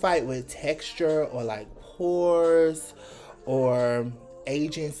 If you fight with texture or like pores or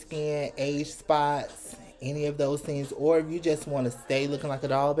aging skin, age spots, any of those things, or if you just want to stay looking like a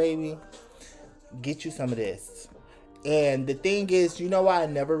doll baby, get you some of this. And the thing is, you know why I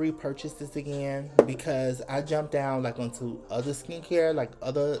never repurchased this again? Because I jumped down like onto other skincare, like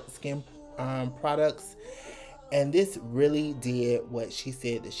other skin products. And this really did what she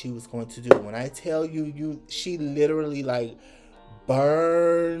said that she was going to do. When I tell you, she literally like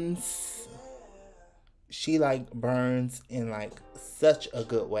burns. She like burns in like such a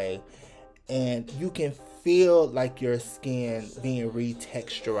good way. And you can feel like your skin being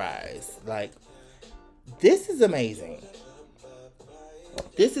retexturized. Like, this is amazing.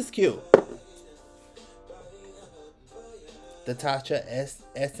 This is cute. The Tatcha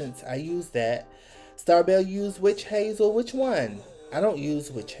Essence, I use that. Starbell use Witch Hazel. Which one? I don't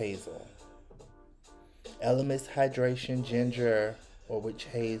use Witch Hazel. Elements Hydration Ginger or Witch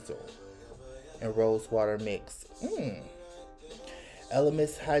Hazel and Rose Water Mix.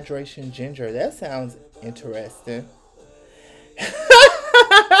 Elements Hydration Ginger. That sounds interesting.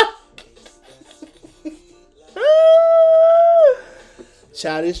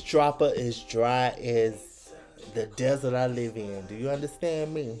 Child, this dropper is dry as the desert I live in. Do you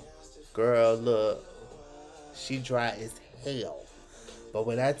understand me? Girl, look. She dry as hell. But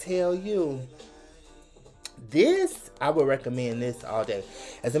when I tell you, this, I would recommend this all day.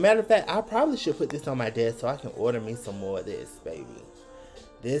 As a matter of fact, I probably should put this on my desk so I can order me some more of this, baby.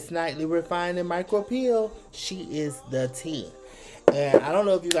 This Nightly Refining Micro Peel, she is the tea. And I don't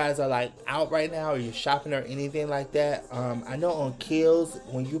know if you guys are like out right now or you're shopping or anything like that. I know on Kiehl's,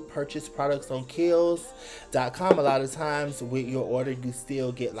 when you purchase products on Kiehl's.com, a lot of times with your order, you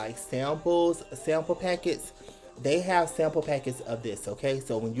still get like samples, sample packets. They have sample packets of this, okay?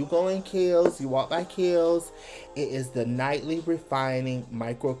 So when you go in Kiehl's, you walk by Kiehl's, it is the Nightly Refining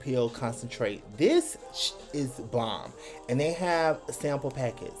Micro Peel Concentrate. This is bomb. And they have sample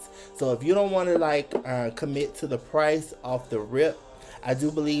packets. So if you don't want to like commit to the price off the rip, I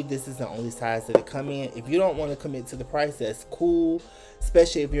do believe this is the only size that it come in. If you don't want to commit to the price, that's cool.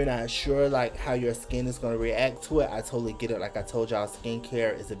 Especially if you're not sure like how your skin is going to react to it. I totally get it. Like I told y'all,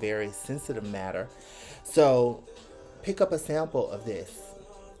 skincare is a very sensitive matter. So pick up a sample of this,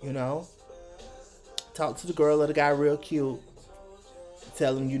 you know. Talk to the girl or the guy real cute.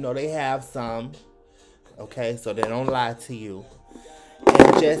 Tell them, you know, they have some. Okay, so they don't lie to you.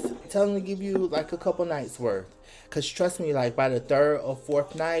 And just tell them to give you like a couple nights worth. Because trust me, like by the third or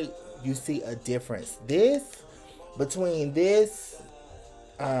fourth night, you see a difference. This, between this,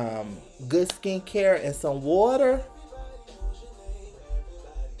 good skincare and some water,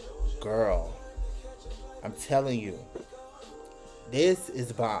 girl, I'm telling you, this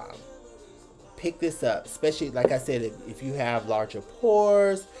is bomb. pick this up, especially like I said, if you have larger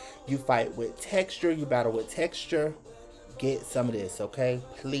pores, you fight with texture, you battle with texture, get some of this, okay?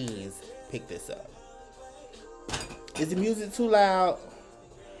 Please pick this up. Is the music too loud?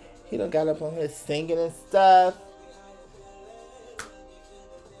 He done got up on here singing and stuff.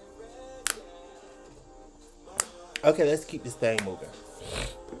 Okay, let's keep this thing moving.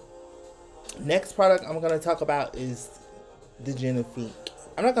 Next product I'm going to talk about is the Genifique.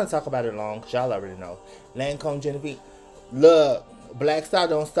 I'm not going to talk about it long because y'all already know. Lancome Genifique. Look, Black Star,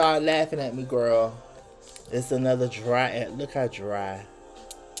 don't start laughing at me, girl. It's another dry. Look how dry.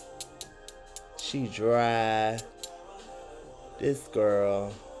 She dry. This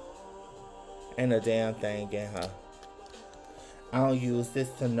girl. Ain't a damn thing in her. I don't use this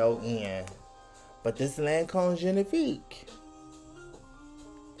to no end. But this Lancome Genifique.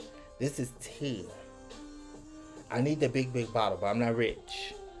 This is tea. I need the big bottle, but I'm not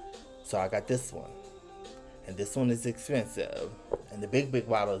rich. So I got this one. And this one is expensive. And the big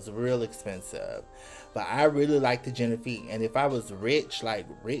bottle is real expensive. But I really like the Genifique. And if I was rich, like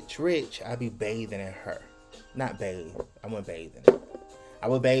rich, I'd be bathing in her. Not bathe. I wouldn't bathe in it. I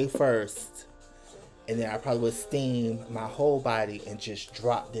would bathe first. And then I probably would steam my whole body and just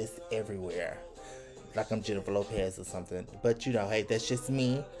drop this everywhere. Like I'm Jennifer Lopez or something. But you know, hey, that's just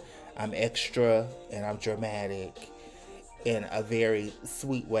me. I'm extra and I'm dramatic in a very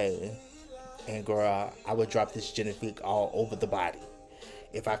sweet way. And girl, I would drop this Genifique all over the body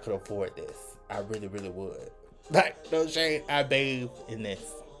if I could afford this. I really would. Like, no shame, I bathe in this.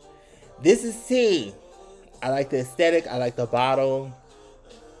 This is tea. I like the aesthetic. I like the bottle.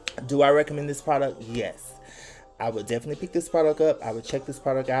 Do I recommend this product? Yes. I would definitely pick this product up. I would check this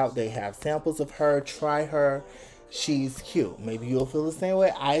product out. They have samples of her. Try her. She's cute. Maybe you'll feel the same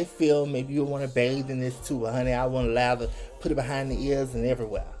way I feel. Maybe you'll want to bathe in this too. But honey, I want to lather, put it behind the ears and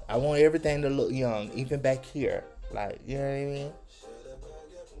everywhere. I want everything to look young, even back here. Like, you know what I mean?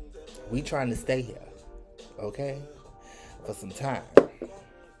 We trying to stay here, okay? For some time.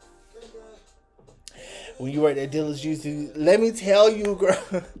 When you work at dealers, usually, let me tell you,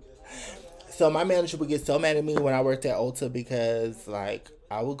 girl. So my manager would get so mad at me when I worked at Ulta because, like,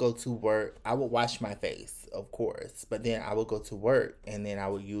 I would go to work. I would wash my face, of course. But then I would go to work and then I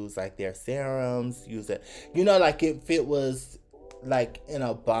would use, like, their serums. Use it. You know, like, if it was, like, in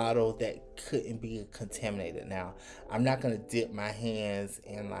a bottle that couldn't be contaminated. Now, I'm not going to dip my hands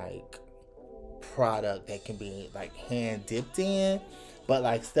in, like, product that can be, like, hand dipped in. But,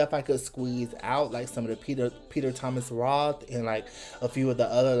 like, stuff I could squeeze out, like some of the Peter Thomas Roth and, like, a few of the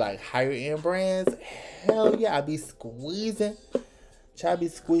other, like, higher-end brands. Hell yeah, I'd be squeezing. Try to be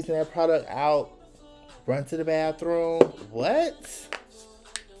squeezing that product out. Run to the bathroom. What?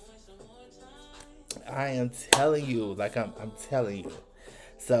 I am telling you. Like, I'm telling you.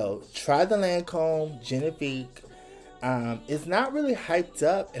 So, try the Lancome Genifique. It's not really hyped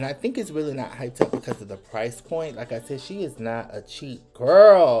up, and I think it's really not hyped up because of the price point. Like I said, she is not a cheap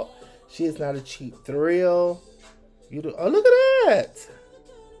girl. She is not a cheap thrill. Oh, look at that.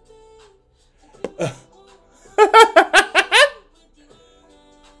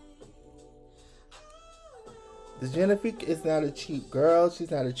 The Genifique is not a cheap girl. She's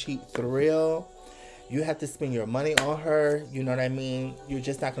not a cheap thrill. You have to spend your money on her. You know what I mean? You're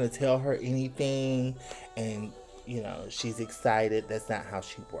just not going to tell her anything, and you know, she's excited. That's not how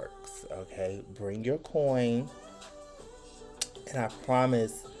she works, okay? Bring your coin. And I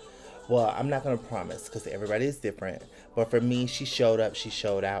promise, well, I'm not going to promise because everybody is different. But for me, she showed up, she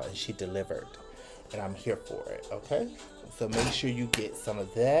showed out, and she delivered. And I'm here for it, okay? So make sure you get some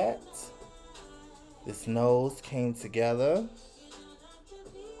of that. This nose came together.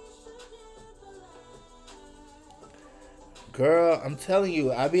 Girl, I'm telling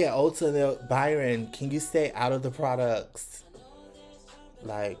you, I be at Ulta and Byron, can you stay out of the products?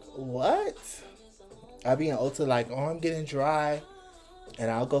 Like, what? I be in Ulta like, oh, I'm getting dry.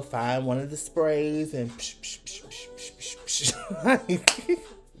 And I'll go find one of the sprays and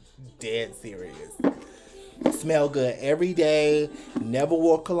dead serious. Smell good every day. Never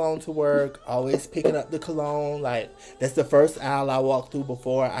wore cologne to work. Always picking up the cologne. Like, that's the first aisle I walked through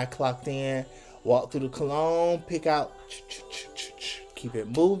before I clocked in. Walk through the cologne, pick out, keep it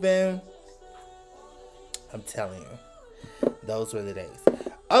moving. I'm telling you, those were the days.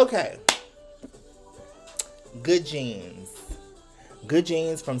 Okay. Good Jeans. Good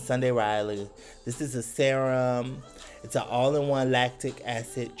Jeans from Sunday Riley. This is a serum. It's an all-in-one lactic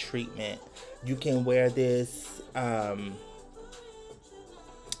acid treatment. You can wear this, well,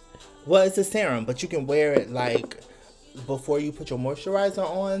 it's a serum, but you can wear it like before you put your moisturizer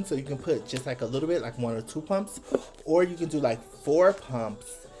on, so you can put just like a little bit, like 1 or 2 pumps, or you can do like 4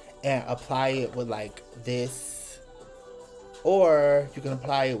 pumps and apply it with like this, or you can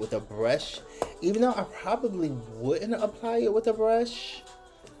apply it with a brush. Even though I probably wouldn't apply it with a brush,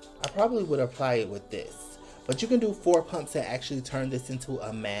 I probably would apply it with this. But you can do 4 pumps and actually turn this into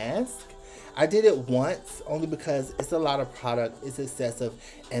a mask. I did it once only because it's a lot of product, it's excessive,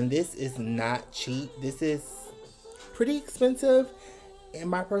 and this is not cheap. This is pretty expensive in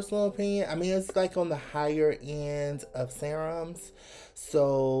my personal opinion. I mean, it's like on the higher end of serums.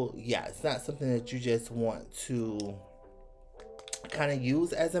 So yeah, it's not something that you just want to kind of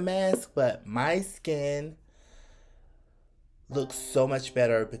use as a mask, but my skin looks so much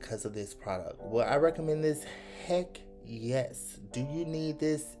better because of this product. Will I recommend this? Heck yes. Do you need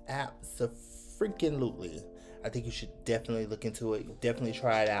this? Abso-freaking-lutely. I think you should definitely look into it. Definitely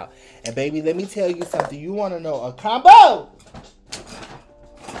try it out. And baby, let me tell you something. You want to know a combo?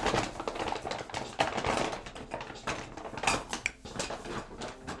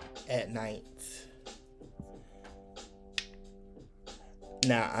 At night.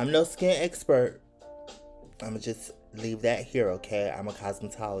 Now, I'm no skin expert. I'm going to just leave that here, okay? I'm a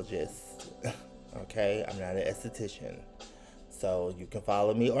cosmetologist. Okay? I'm not an esthetician. So you can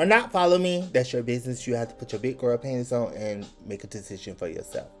follow me or not follow me. That's your business. You have to put your big girl panties on and make a decision for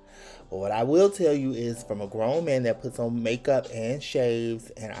yourself. But what I will tell you is, from a grown man that puts on makeup and shaves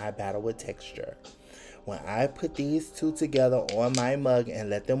and I battle with texture, when I put these two together on my mug and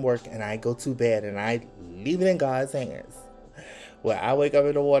let them work and I go to bed and I leave it in God's hands, when I wake up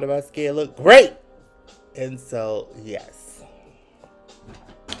in the water, my skin look great. And so, yes,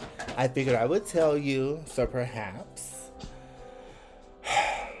 I figured I would tell you. So perhaps,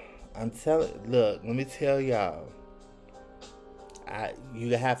 look, let me tell y'all,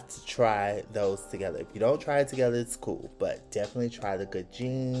 you have to try those together. If you don't try it together, it's cool, but definitely try the Good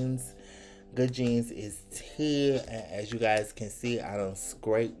Genes. Good Genes is tea, and as you guys can see, I done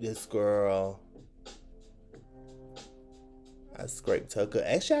scraped this girl. I scraped her good.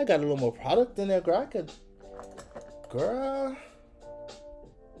 Actually, I got a little more product in there, girl. Girl.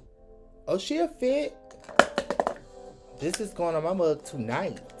 Oh, she'll fit. This is going on my mug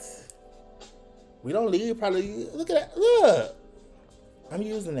tonight. We don't leave probably. Look at that. Look. I'm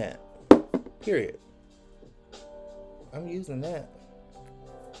using that. Period. I'm using that.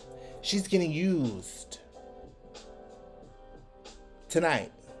 She's getting used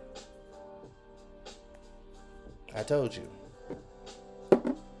tonight. I told you.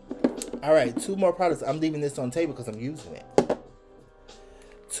 All right, 2 more products. I'm leaving this on the table because I'm using it.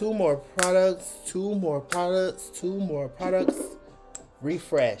 2 more products, 2 more products, 2 more products.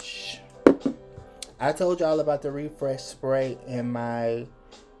 Refresh. I told y'all about the refresh spray in my,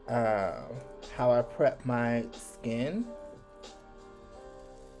 how I prep my skin.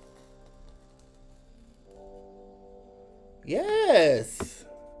 Yes.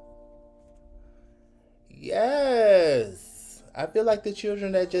 Yes. I feel like the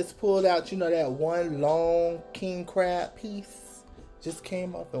children that just pulled out, you know, that one long king crab piece just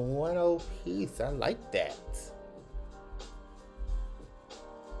came up in one old piece. I like that.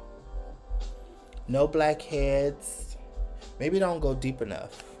 No blackheads. Maybe don't go deep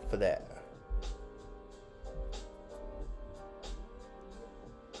enough for that.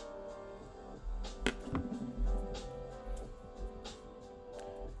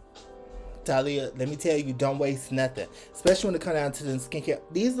 Talia, let me tell you, don't waste nothing. Especially when it comes down to the skincare.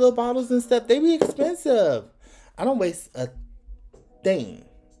 These little bottles and stuff, they be expensive. I don't waste a thing.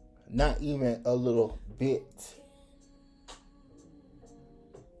 Not even a little bit.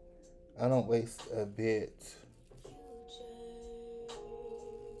 I don't waste a bit.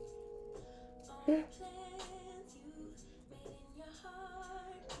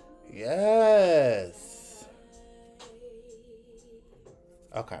 Yes.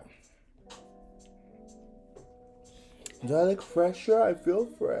 Okay. Do I look fresher? I feel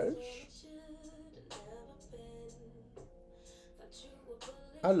fresh.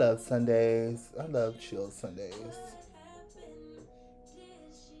 I love Sundays. I love chill Sundays.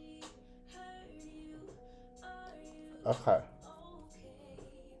 Okay.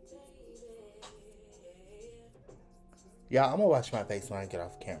 Y'all, I'm gonna wash my face when I get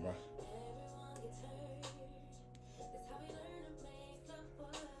off camera.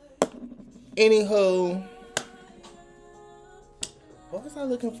 Anywho. What was I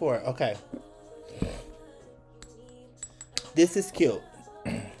looking for? Okay. This is cute.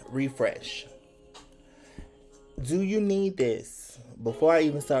 Refresh. Do you need this? Before I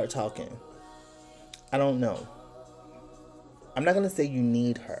even start talking, I don't know. I'm not going to say you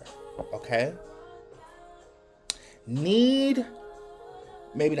need her. Okay? Need,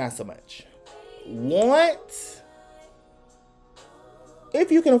 maybe not so much. Want,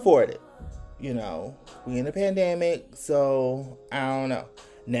 if you can afford it. You know, we in a pandemic, so I don't know.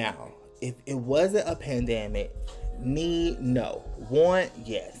 Now, if it wasn't a pandemic, need, no. Want,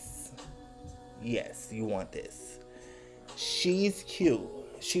 yes. Yes, you want this. She's cute.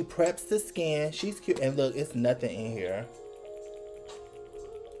 She preps the skin. She's cute. And look, it's nothing in here.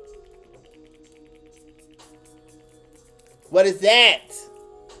 What is that?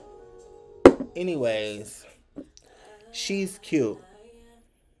 Anyways, she's cute.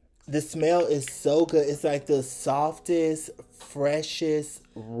 The smell is so good. It's like the softest, freshest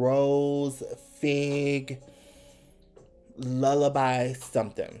rose, fig, lullaby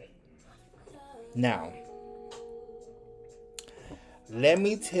something. Now, let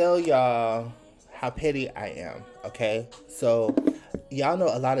me tell y'all how petty I am, okay? So, y'all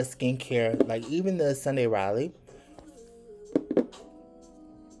know a lot of skincare, like even the Sunday Riley.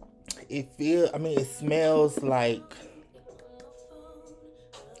 It smells like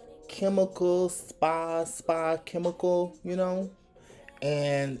chemical, spa chemical, you know?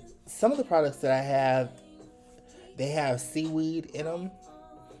 And some of the products that I have, they have seaweed in them.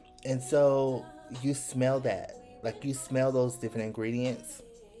 And so you smell that. Like you smell those different ingredients.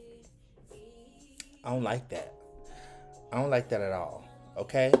 I don't like that. I don't like that at all.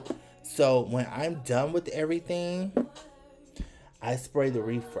 Okay? So when I'm done with everything, I spray the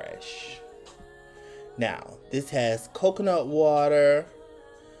refresh. Now, this has coconut water,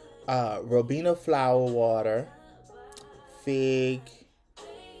 Robina flower water, fig,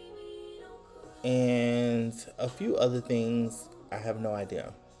 and a few other things. I have no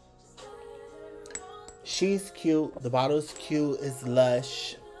idea. She's cute. The bottle's cute. It's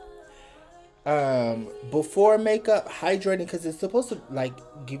lush. Before makeup, hydrating, because it's supposed to like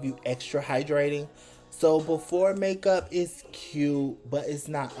give you extra hydrating. So before makeup is cute, but it's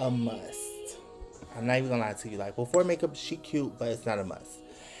not a must. I'm not even gonna lie to you. Like before makeup, she cute, but it's not a must.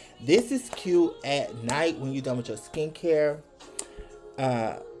 This is cute at night when you're done with your skincare.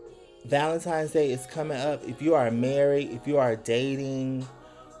 Valentine's Day is coming up. If you are married, if you are dating,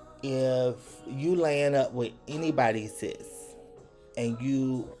 if you laying up with anybody, sis, and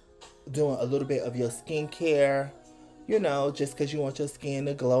you doing a little bit of your skincare, you know, just because you want your skin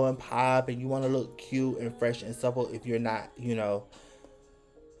to glow and pop and you want to look cute and fresh and supple, if you're not, you know,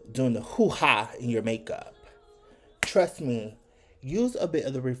 doing the hoo-ha in your makeup, trust me, use a bit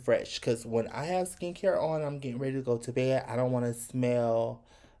of the refresh, because when I have skincare on, I'm getting ready to go to bed. I don't want to smell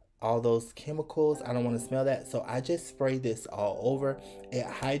all those chemicals. I don't want to smell that. So I just spray this all over. It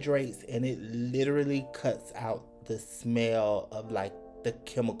hydrates and it literally cuts out the smell of like the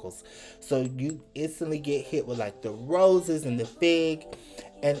chemicals. So you instantly get hit with like the roses and the fig.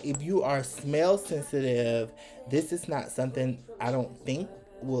 And if you are smell sensitive, this is not something I don't think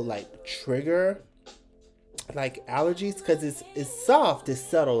will like trigger like allergies, because it's soft, it's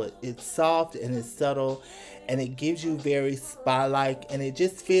subtle, it's soft and it's subtle, and it gives you very spa like, and it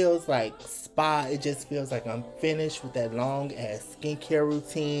just feels like spa. It just feels like I'm finished with that long ass skincare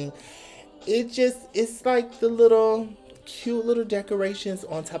routine. It's like the little cute little decorations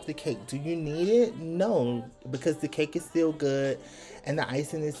on top of the cake. Do you need it? No, because the cake is still good and the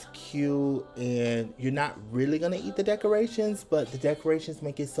icing is cute, and you're not really gonna eat the decorations, but the decorations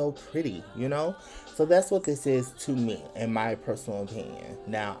make it so pretty, you know? So that's what this is to me, in my personal opinion.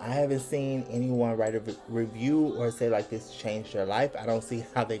 Now, I haven't seen anyone write a review or say like this changed their life. I don't see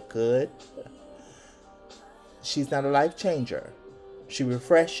how they could. She's not a life changer. She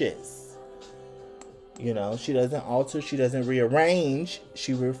refreshes. You know, she doesn't alter, she doesn't rearrange,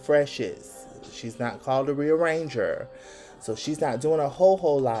 she refreshes. She's not called a rearranger. So she's not doing a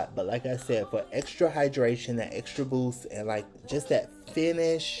whole lot, but like I said, for extra hydration, that extra boost, and like just that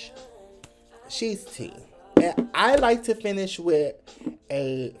finish, she's tea. And I like to finish with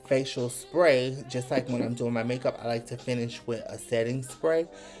a facial spray, just like when I'm doing my makeup, I like to finish with a setting spray.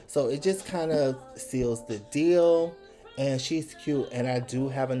 So it just kind of seals the deal, and she's cute. And I do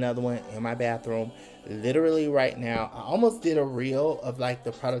have another one in my bathroom, literally right now. I almost did a reel of like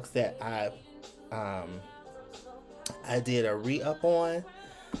the products that I did a re-up on,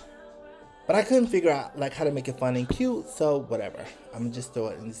 but I couldn't figure out like how to make it fun and cute, so whatever. I'm gonna just throw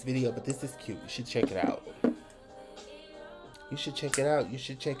it in this video, but this is cute. You should check it out. You should check it out. You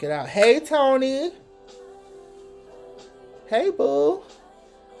should check it out. Hey, Tony. Hey, boo.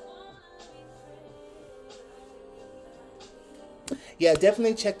 Yeah,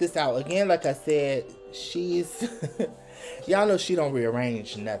 definitely check this out. Again, like I said, she's... y'all know she don't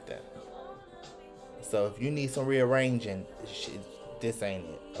rearrange nothing. So if you need some rearranging, this ain't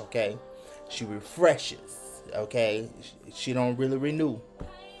it, okay? She refreshes, okay? She don't really renew.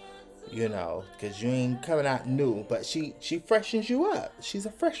 you know, because you ain't coming out new, but she freshens you up. She's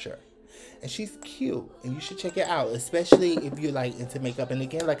a fresher. And she's cute, and you should check it out, especially if you're like into makeup. And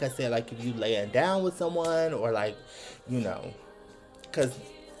again, like I said, like if you laying down with someone, or like, you know, because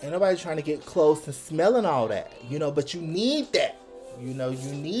ain't nobody trying to get close and smelling all that, you know, but you need that, you know,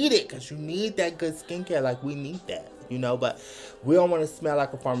 you need it, because you need that good skincare. Like we need that, you know, but we don't want to smell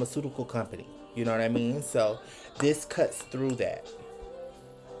like a pharmaceutical company, you know what I mean? So this cuts through that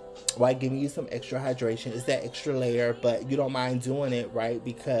while giving you some extra hydration. It's that extra layer, but you don't mind doing it, right?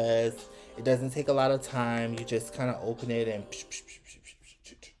 Because it doesn't take a lot of time. You just kind of open it and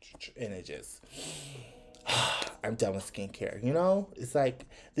it just, I'm done with skincare, you know? It's like,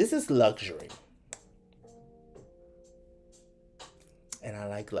 this is luxury. And I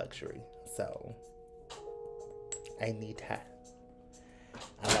like luxury, so I need her.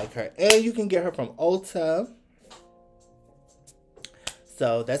 I like her. And you can get her from Ulta.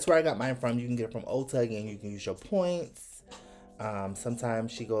 So that's where I got mine from. You can get it from Ulta. Again, you can use your points.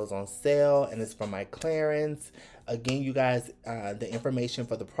 Sometimes she goes on sale, and it's from my clearance. Again, you guys, the information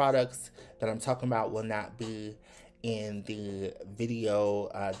for the products that I'm talking about will not be in the video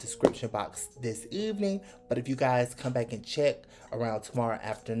description box this evening. But if you guys come back and check around tomorrow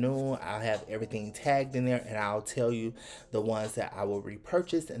afternoon, I'll have everything tagged in there, and I'll tell you the ones that I will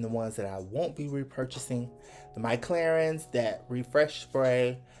repurchase and the ones that I won't be repurchasing. My clearance, that refresh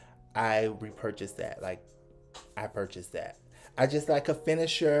spray, I repurchased that. Like, I purchased that. I just like a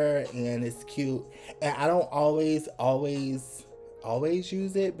finisher, and it's cute. And I don't always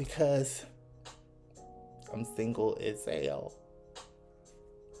use it because I'm single as hell.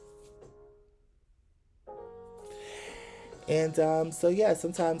 And so yeah,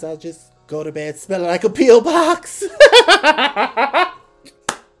 sometimes I just go to bed smelling like a peel box.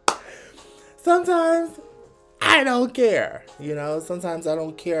 Sometimes I don't care, you know. Sometimes I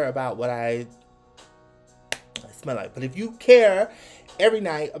don't care about what I smell like. But if you care every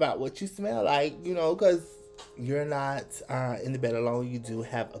night about what you smell like, you know, because you're not in the bed alone, you do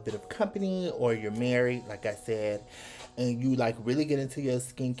have a bit of company, or you're married, like I said, and you like really get into your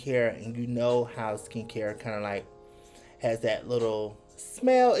skincare, and you know how skincare kind of like has that little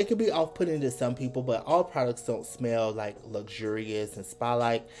smell. It could be off-putting to some people, but all products don't smell like luxurious and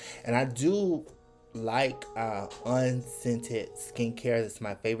spa-like. And I do like unscented skincare. That's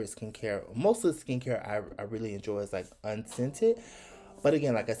my favorite skincare. Most of the skincare I really enjoy is like unscented. But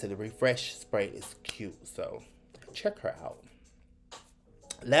again, like I said, the refresh spray is cute, so check her out.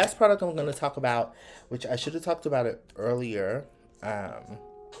 Last product I'm going to talk about, which I should have talked about it earlier,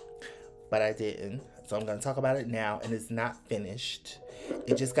 but I didn't. So I'm going to talk about it now, and it's not finished.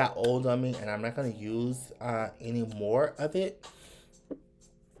 It just got old on me, and I'm not going to use any more of it.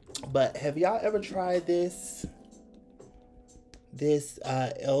 But have y'all ever tried this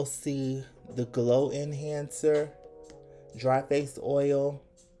LC, the Glow Enhancer Dry Face Oil?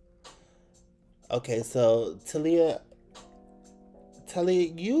 Okay, so Talia,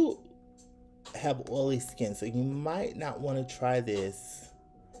 you have oily skin, so you might not want to try this.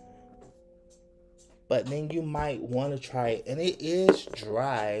 But then you might want to try it. And it is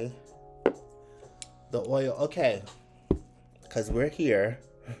dry, the oil. Okay, because we're here.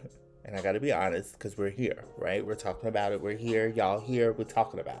 And I got to be honest, because we're here, right? We're talking about it. We're here. Y'all here. We're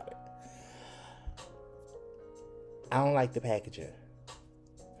talking about it. I don't like the packaging.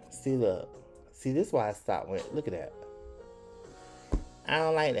 See, look. See, this is why I stopped with. Look at that. I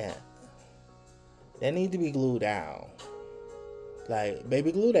don't like that. That need to be glued down. Like,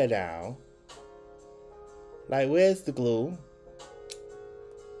 baby, glue that down. Like, where's the glue?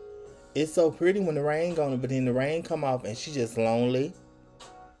 It's so pretty when the rain gone, but then the rain come off and she's just lonely.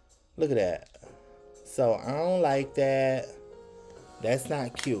 Look at that. So I don't like that. That's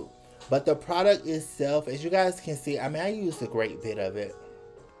not cute. But the product itself, as you guys can see, I mean, I used a great bit of it.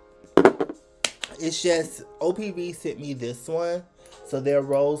 It's just, OPV sent me this one. So their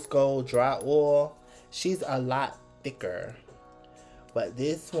Rose Gold Dry Oil. She's a lot thicker. But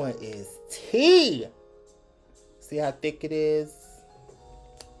this one is tea. See how thick it is?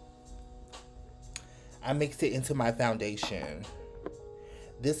 I mixed it into my foundation.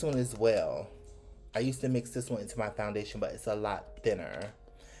 This one as well. I used to mix this one into my foundation, but it's a lot thinner,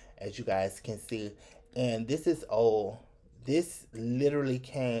 as you guys can see. And this is old. This literally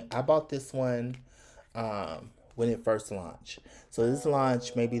came, I bought this one when it first launched. So this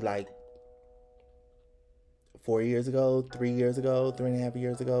launched maybe like 4 years ago, 3 years ago, 3.5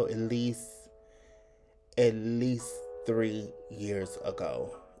 years ago, at least 3 years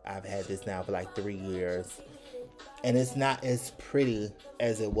ago. I've had this now for like 3 years. And it's not as pretty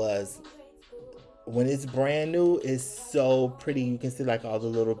as it was when it's brand new, it's so pretty. You can see like all the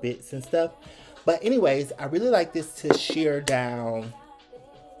little bits and stuff. But anyways, I really like this to sheer down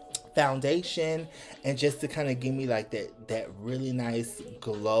foundation and just to kind of give me like that really nice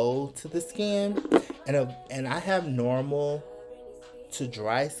glow to the skin. And I have normal to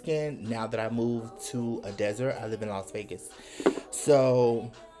dry skin now that I moved to a desert. I live in Las Vegas,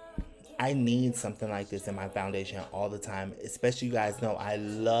 so I need something like this in my foundation all the time. Especially, you guys know I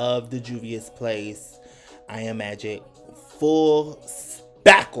love the Juvia's Place I Am Magic full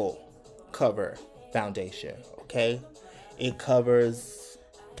spackle cover foundation. Okay, it covers,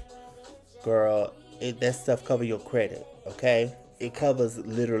 girl, that stuff cover your credit. Okay, it covers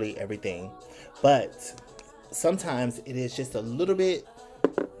literally everything. But sometimes it is just a little bit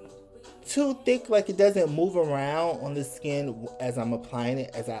too thick, like it doesn't move around on the skin as I'm applying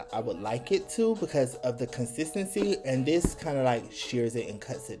it as I would like it to, because of the consistency. And this kind of like shears it and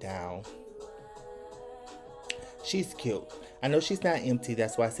cuts it down. She's cute. I know she's not empty,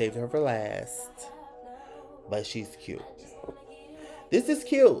 that's why I saved her for last, but she's cute. This is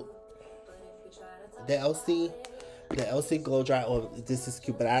cute. The LC Glow Dry Oil, this is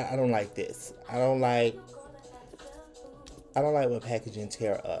cute, but I don't like this. I don't like when packaging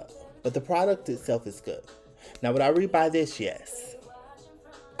tear up. But the product itself is good. Now, would I rebuy this? Yes.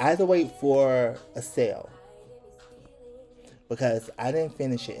 I had to wait for a sale, because I didn't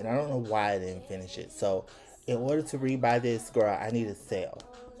finish it, and I don't know why I didn't finish it. So, in order to rebuy this, girl, I need a sale.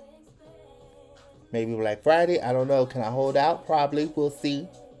 Maybe Black Friday. I don't know. Can I hold out? Probably. We'll see.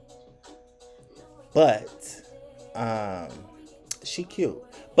 But she cute.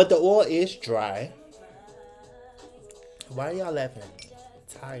 But the oil is dry. Why are y'all laughing at me?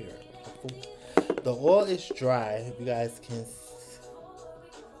 I'm tired. The oil is dry. If you guys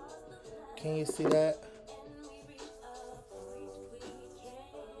can you see that?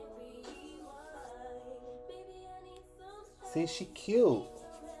 See, she cute.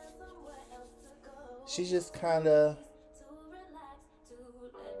 She's just kind of,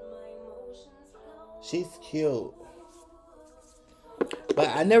 she's cute. But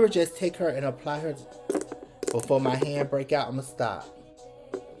I never just take her and apply her before my hand break out. I'm going to stop,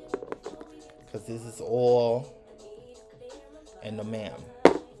 because this is oil and the ma'am.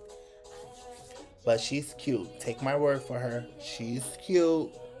 But she's cute. Take my word for her. She's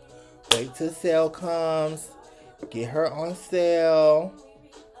cute. Wait till sale comes. Get her on sale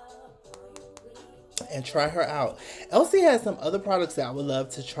and try her out. Elsie has some other products that I would love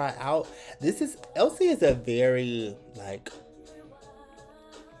to try out. Elsie is a very, like,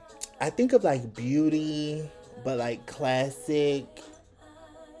 I think of like beauty, but like classic,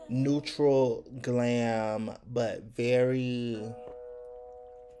 neutral glam, but very,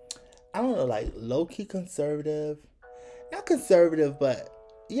 I don't know, like low-key conservative. Not conservative, but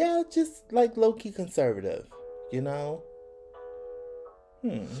yeah, just like low-key conservative, you know?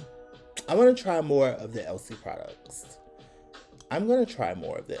 I want to try more of the Elsie products. I'm going to try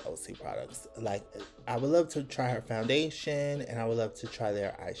more of the Elsie products. Like, I would love to try her foundation, and I would love to try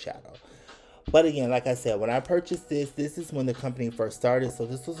their eyeshadow. But again, like I said, when I purchased this is when the company first started. So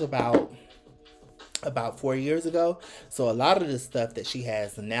this was about 4 years ago. So a lot of the stuff that she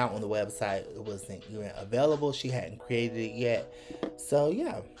has now on the website, it wasn't even available. She hadn't created it yet. So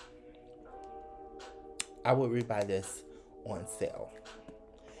yeah, I would rebuy this on sale,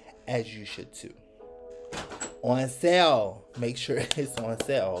 as you should too. On sale. Make sure it's on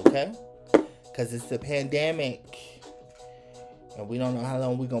sale, okay? Because it's a pandemic, and we don't know how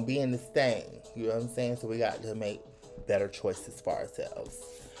long we're going to be in this thing. You know what I'm saying? So we got to make better choices for ourselves.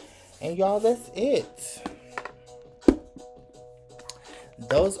 And y'all, that's it.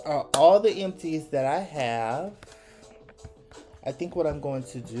 Those are all the empties that I have. I think what I'm going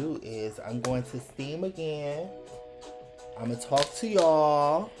to do is I'm going to steam again. I'm going to talk to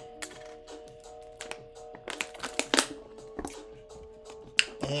y'all.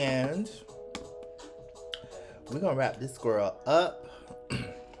 And we're going to wrap this girl up.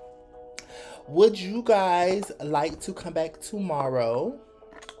 Would you guys like to come back tomorrow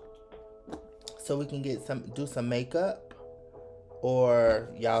so we can do some makeup? Or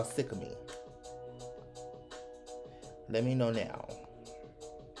y'all sick of me? Let me know now.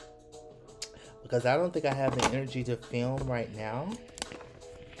 Because I don't think I have the energy to film right now.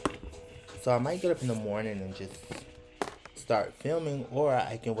 So I might get up in the morning and just start filming, or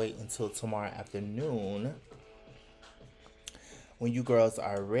I can wait until tomorrow afternoon when you girls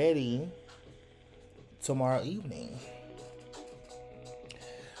are ready tomorrow evening.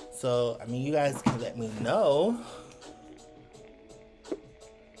 So, I mean, you guys can let me know.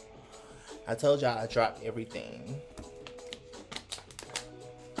 I told y'all I dropped everything.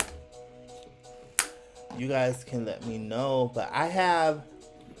 you guys can let me know. But I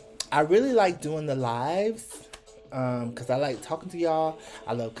really like doing the lives because I like talking to y'all.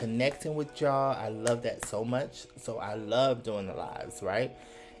 I love connecting with y'all. I love that so much. So I love doing the lives, right?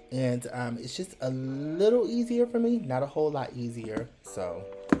 And it's just a little easier for me, not a whole lot easier. So,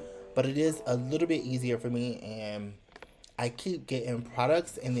 but it is a little bit easier for me, and I keep getting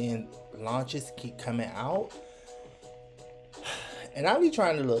products, and then launches keep coming out, and I be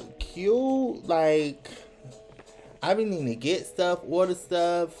trying to look cute. Like, I be needing to get stuff, order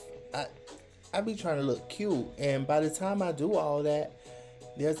stuff. I be trying to look cute, and by the time I do all that,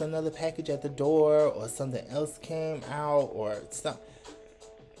 there's another package at the door, or something else came out, or something.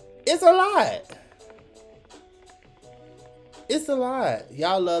 It's a lot. It's a lot.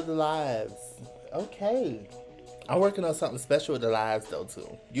 Y'all love the lives. Okay. I'm working on something special with the lives though too.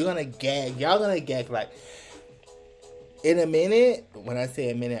 You're gonna gag. Y'all gonna gag like in a minute. When I say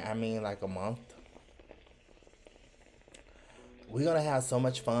a minute, I mean like a month. We're gonna have so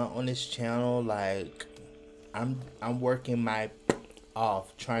much fun on this channel. Like I'm working my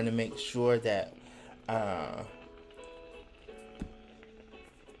off trying to make sure that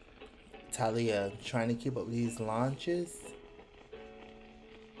Talia, trying to keep up with these launches.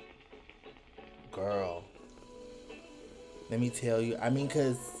 Girl, let me tell you. I mean,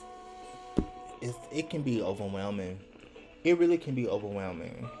 because it can be overwhelming. It really can be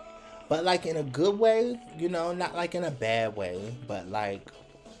overwhelming. But like in a good way, you know, not like in a bad way. But like,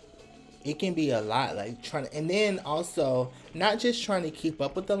 it can be a lot. Like trying to, and then also, not just trying to keep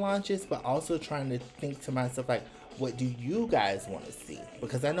up with the launches, but also trying to think to myself, like, what do you guys want to see?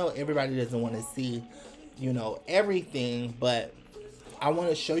 Because I know everybody doesn't want to see, you know, everything, but I want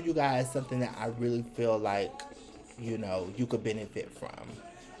to show you guys something that I really feel like, you know, you could benefit from.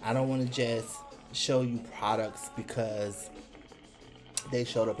 I don't want to just show you products because they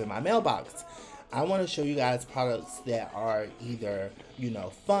showed up in my mailbox. I want to show you guys products that are either, you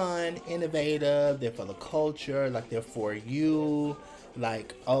know, fun, innovative, they're for the culture, like they're for you.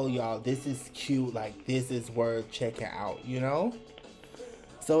 Like, oh y'all, this is cute, like this is worth checking out, you know?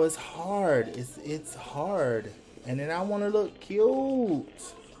 So it's hard. It's hard. And then I want to look cute.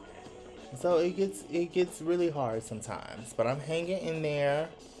 So it gets really hard sometimes. But I'm hanging in there.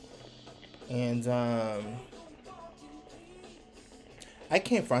 And I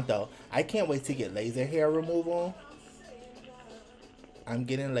can't front though. I can't wait to get laser hair removal. I'm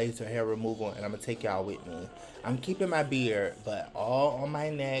getting laser hair removal, and I'm gonna take y'all with me. I'm keeping my beard, but all on my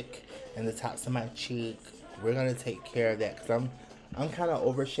neck and the tops of my cheek. We're gonna take care of that because I'm kind of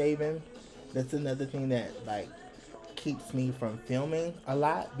over shaving. That's another thing that like keeps me from filming a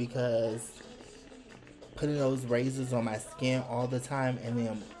lot, because putting those razors on my skin all the time and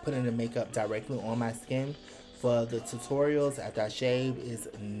then putting the makeup directly on my skin for the tutorials after I shave is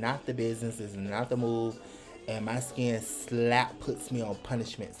not the business, is not the move. And my skin puts me on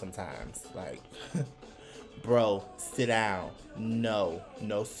punishment sometimes. Like, bro, sit down. No,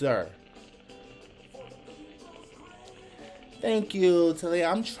 sir. Thank you, Talia.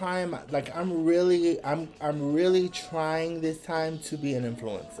 I'm trying I'm really trying this time to be an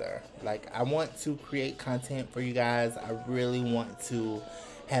influencer. Like, I want to create content for you guys. I really want to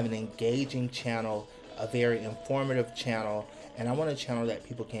have an engaging channel, a very informative channel. And I want a channel that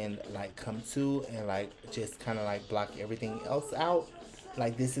people can like come to and like just kind of like block everything else out.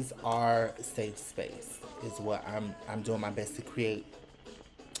 Like, this is our safe space is what I'm doing my best to create.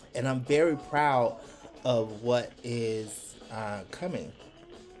 And I'm very proud of what is coming.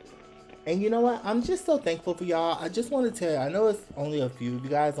 And you know what? I'm just so thankful for y'all. I just want to tell you, I know it's only a few of you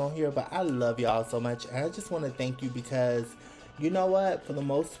guys on here, but I love y'all so much. And I just want to thank you because you know what? For the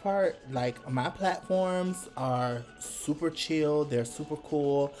most part, like, my platforms are super chill. They're super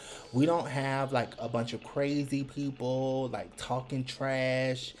cool. We don't have like a bunch of crazy people like talking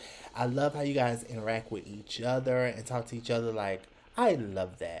trash. I love how you guys interact with each other and talk to each other. Like, I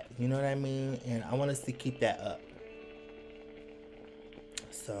love that. You know what I mean? And I want us to keep that up.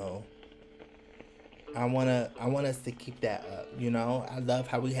 So I want us to keep that up. You know, I love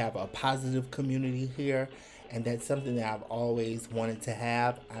how we have a positive community here. And that's something that I've always wanted to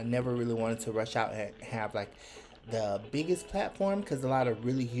have. I never really wanted to rush out and have like the biggest platform, because a lot of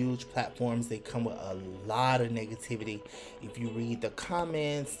really huge platforms, they come with a lot of negativity. If you read the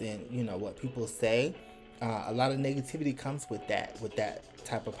comments and you know what people say, a lot of negativity comes with that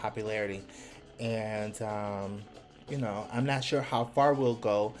type of popularity. And you know, I'm not sure how far we'll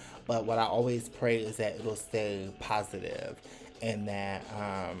go, but what I always pray is that it'll stay positive and that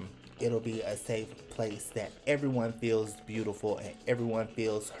it'll be a safe place that everyone feels beautiful and everyone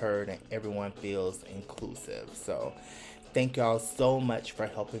feels heard and everyone feels inclusive. So thank y'all so much for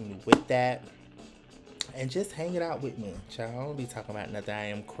helping me with that. and just hanging out with me. Child, I don't be talking about nothing. I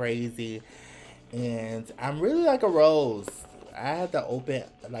am crazy. And I'm really like a rose. I have to open,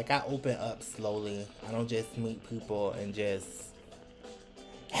 like I open up slowly. I don't just meet people and just,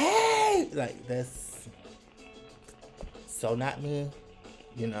 hey! Like that's so not me,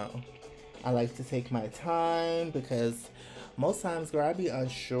 you know. I like to take my time because most times, girl, I be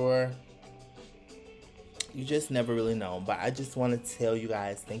unsure. You just never really know. But I just want to tell you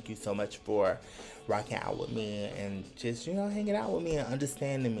guys, thank you so much for rocking out with me and just, you know, hanging out with me and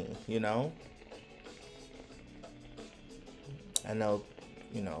understanding me, you know. I know,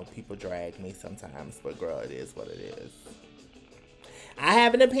 you know, people drag me sometimes, but girl, it is what it is. I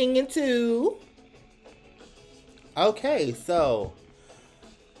have an opinion too. Okay, so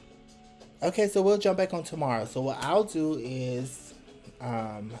we'll jump back on tomorrow. So what I'll do is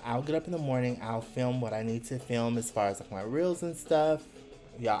I'll get up in the morning, I'll film what I need to film as far as like my reels and stuff.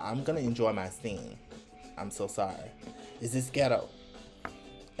 Y'all, I'm gonna enjoy my scene. I'm so sorry. Is this ghetto?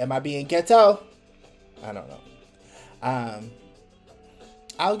 Am I being ghetto? I don't know.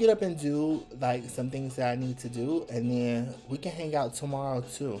 I'll get up and do like some things that I need to do, and then we can hang out tomorrow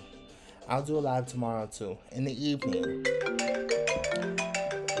too. I'll do a live tomorrow too, in the evening.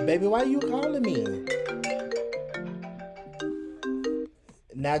 Baby, why are you calling me?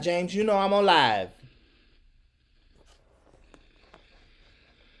 Now, James, you know I'm on live.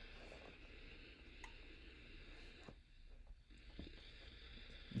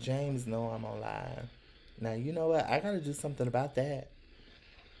 James, know I'm on live. Now, you know what? I gotta do something about that.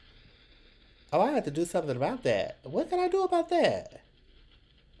 Oh, I have to do something about that. What can I do about that?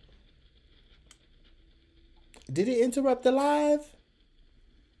 Did it interrupt the live?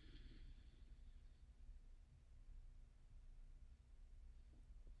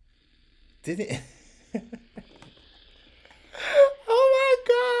 Did it? Oh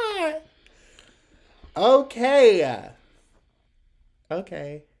my God. Okay.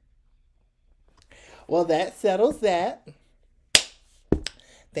 Okay. Well, that settles that.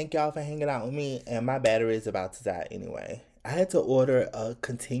 Thank y'all for hanging out with me. And my battery is about to die anyway. I had to order a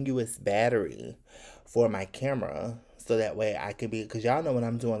continuous battery for my camera so that way I can be, because y'all know when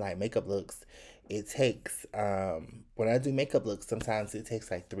I'm doing like makeup looks, it takes, when I do makeup looks, sometimes it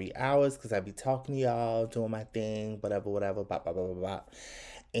takes like 3 hours because I be talking to y'all, doing my thing, whatever, blah, blah, blah, blah, blah.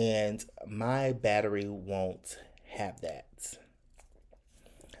 And my battery won't have that.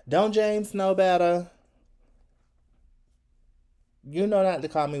 Don't James know better? You know not to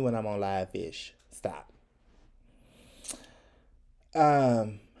call me when I'm on live, fish. Stop.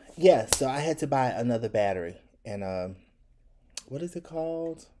 Yeah, so I had to buy another battery. And what is it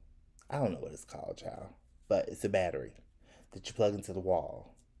called? I don't know what it's called, child. But it's a battery that you plug into the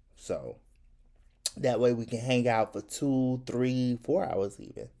wall. So that way we can hang out for 2, 3, 4 hours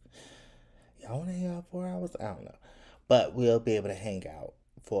even. Y'all want to hang out 4 hours? I don't know. But we'll be able to hang out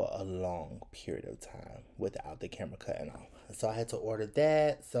for a long period of time without the camera cutting off. So I had to order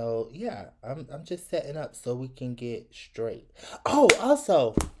that. So yeah, I'm just setting up so we can get straight. Oh,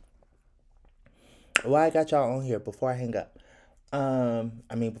 also, why I got y'all on here before I hang up.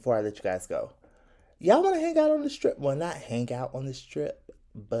 Before I let you guys go. Y'all want to hang out on the strip? Well, not hang out on the strip,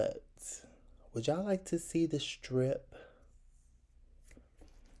 but would y'all like to see the strip?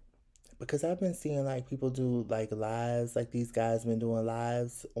 Because I've been seeing like people do like lives, like these guys been doing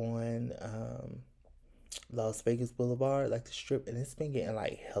lives on Las Vegas Boulevard, like the strip, and it's been getting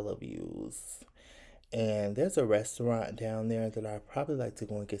like hella views. And there's a restaurant down there that I'd probably like to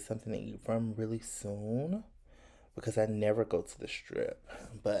go and get something to eat from really soon because I never go to the strip.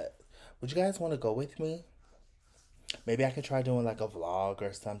 But would you guys want to go with me? Maybe I could try doing like a vlog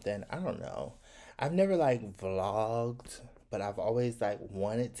or something. I don't know. I've never like vlogged, but I've always like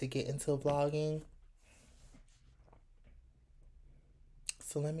wanted to get into vlogging.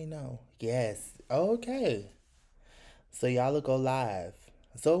 So let me know. Yes. Okay. So y'all will go live.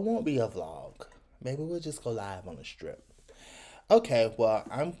 So it won't be a vlog. Maybe we'll just go live on the strip. Okay, well,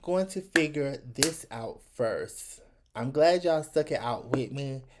 I'm going to figure this out first. I'm glad y'all stuck it out with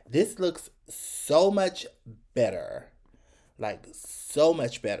me. This looks so much better. Like, so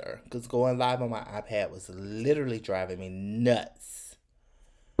much better. Because going live on my iPad was literally driving me nuts.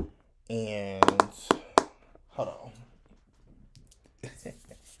 And, hold on.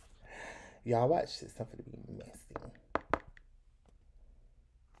 Y'all watch this. I'm gonna be messy.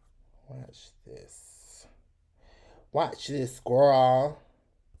 Watch this. Watch this, squirrel.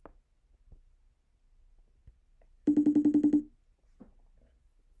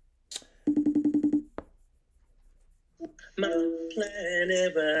 My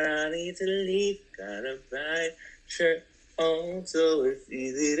planet, but I need to leave. Got a bright shirt on, so it's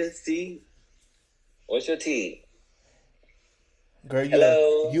easy to see. What's your tea? Girl,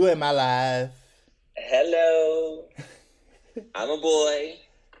 Hello. you in my life. Hello. I'm a boy.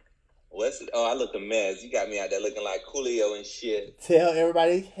 I look a mess. You got me out there looking like Coolio and shit. Tell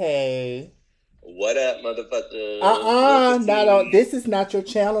everybody, hey. What up, motherfucker? No, this is not your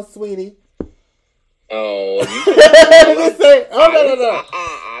channel, sweetie. Oh, you can say, no.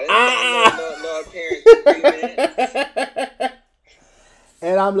 I didn't sign no appearance.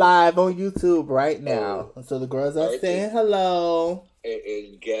 And I'm live on YouTube right now. So the girls are saying hello. It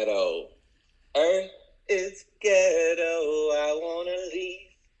is ghetto. Earth is ghetto. I wanna leave.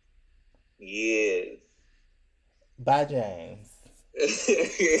 Yes. Bye, James.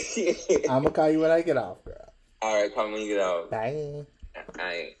 I'm gonna call you when I get off, girl. All right, call me when you get off. Bye. All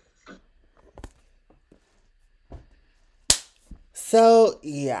right. So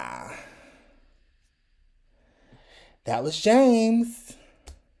yeah, that was James.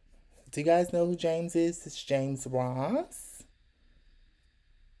 Do you guys know who James is? It's James Ross.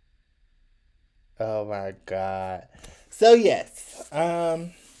 Oh my God. So yes,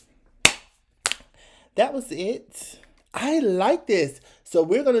 that was it. I like this. So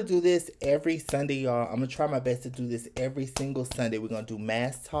we're going to do this every Sunday, y'all. I'm going to try my best to do this every single Sunday. We're going to do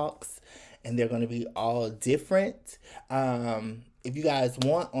mask talks, and they're going to be all different. If you guys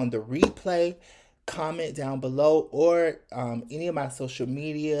want on the replay, comment down below, or any of my social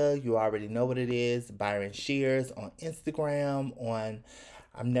media. You already know what it is. Byron Shears on Instagram.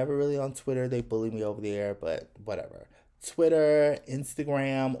 I'm never really on Twitter. They bully me over there, but whatever. Twitter,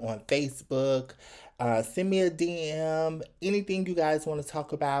 Instagram, on Facebook. Send me a DM. Anything you guys want to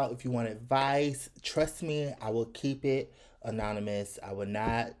talk about. If you want advice, trust me, I will keep it anonymous. I will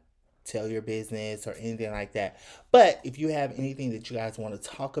not tell your business or anything like that. But if you have anything that you guys want to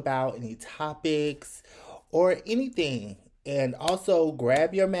talk about, any topics or anything, and also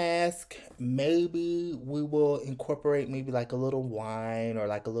grab your mask. Maybe we will incorporate maybe like a little wine or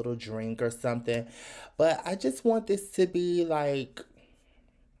like a little drink or something. But I just want this to be like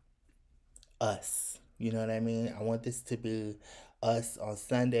us. You know what I mean? I want this to be us on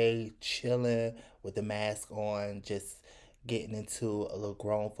Sunday, chilling with the mask on, just getting into a little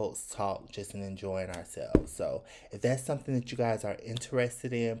grown folks talk, just and enjoying ourselves. So if that's something that you guys are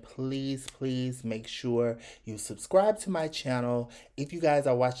interested in, please make sure you subscribe to my channel. If you guys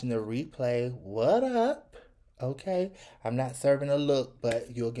are watching the replay, what up? Okay, I'm not serving a look,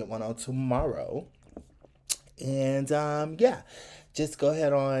 but you'll get one on tomorrow. And yeah, just go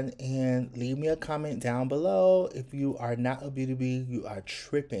ahead on and leave me a comment down below. If you are not a beauty bee, you are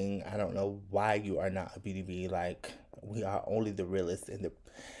tripping. I don't know why you are not a beauty bee. Like, we are only the realest and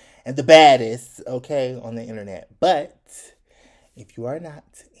the baddest, okay, on the internet. But if you are not,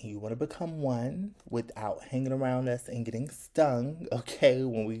 and you want to become one without hanging around us and getting stung, okay,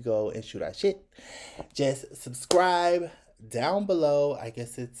 when we go and shoot our shit, just subscribe down below. I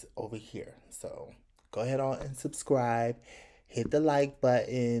guess it's over here. So go ahead on and subscribe. Hit the like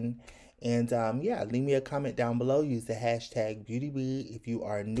button. And yeah, leave me a comment down below. Use the hashtag BeautyBee if you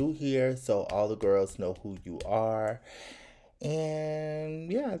are new here, so all the girls know who you are.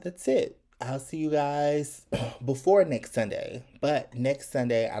 And yeah, that's it. I'll see you guys before next Sunday. But next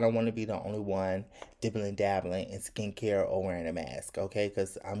Sunday, I don't want to be the only one dibbling dabbling in skincare or wearing a mask, okay?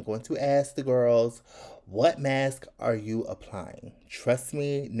 Because I'm going to ask the girls, what mask are you applying? Trust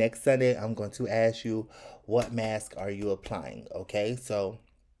me, next Sunday, I'm going to ask you, what mask are you applying, okay? So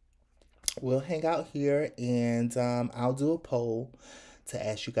we'll hang out here, and I'll do a poll to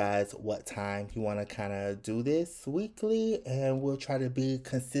ask you guys what time you want to kind of do this weekly, and we'll try to be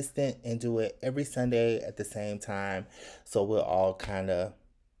consistent and do it every Sunday at the same time, so we'll all kind of,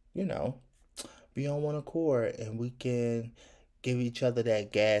 you know, be on one accord, and we can give each other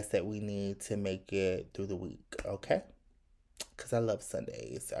that gas that we need to make it through the week, okay? Because I love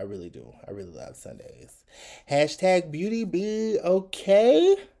Sundays. I really do. I really love Sundays. Hashtag BeautyBee,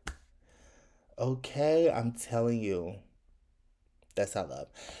 okay? Okay, I'm telling you. That's our love.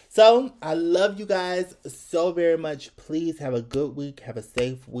 So, I love you guys so very much. Please have a good week. Have a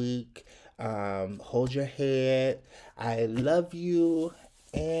safe week. Hold your head. I love you.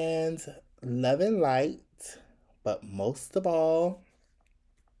 And love and light. But most of all,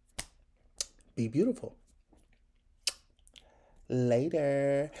 be beautiful.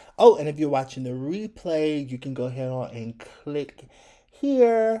 Later. Oh, and if you're watching the replay, you can go ahead on and click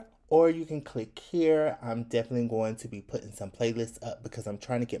here. Or you can click here. I'm definitely going to be putting some playlists up because I'm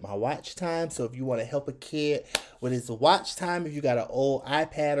trying to get my watch time. So if you want to help a kid with his watch time, if you got an old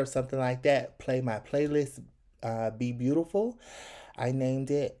iPad or something like that, play my playlist, Be Beautiful. I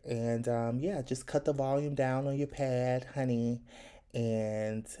named it. And yeah, just cut the volume down on your pad, honey.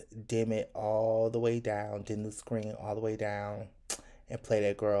 and dim it all the way down, dim the screen all the way down, and play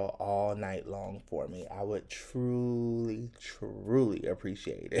that girl all night long for me. I would truly, truly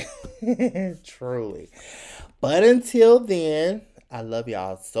appreciate it. Truly. But until then, I love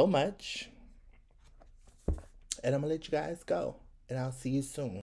y'all so much. And I'm going to let you guys go. And I'll see you soon.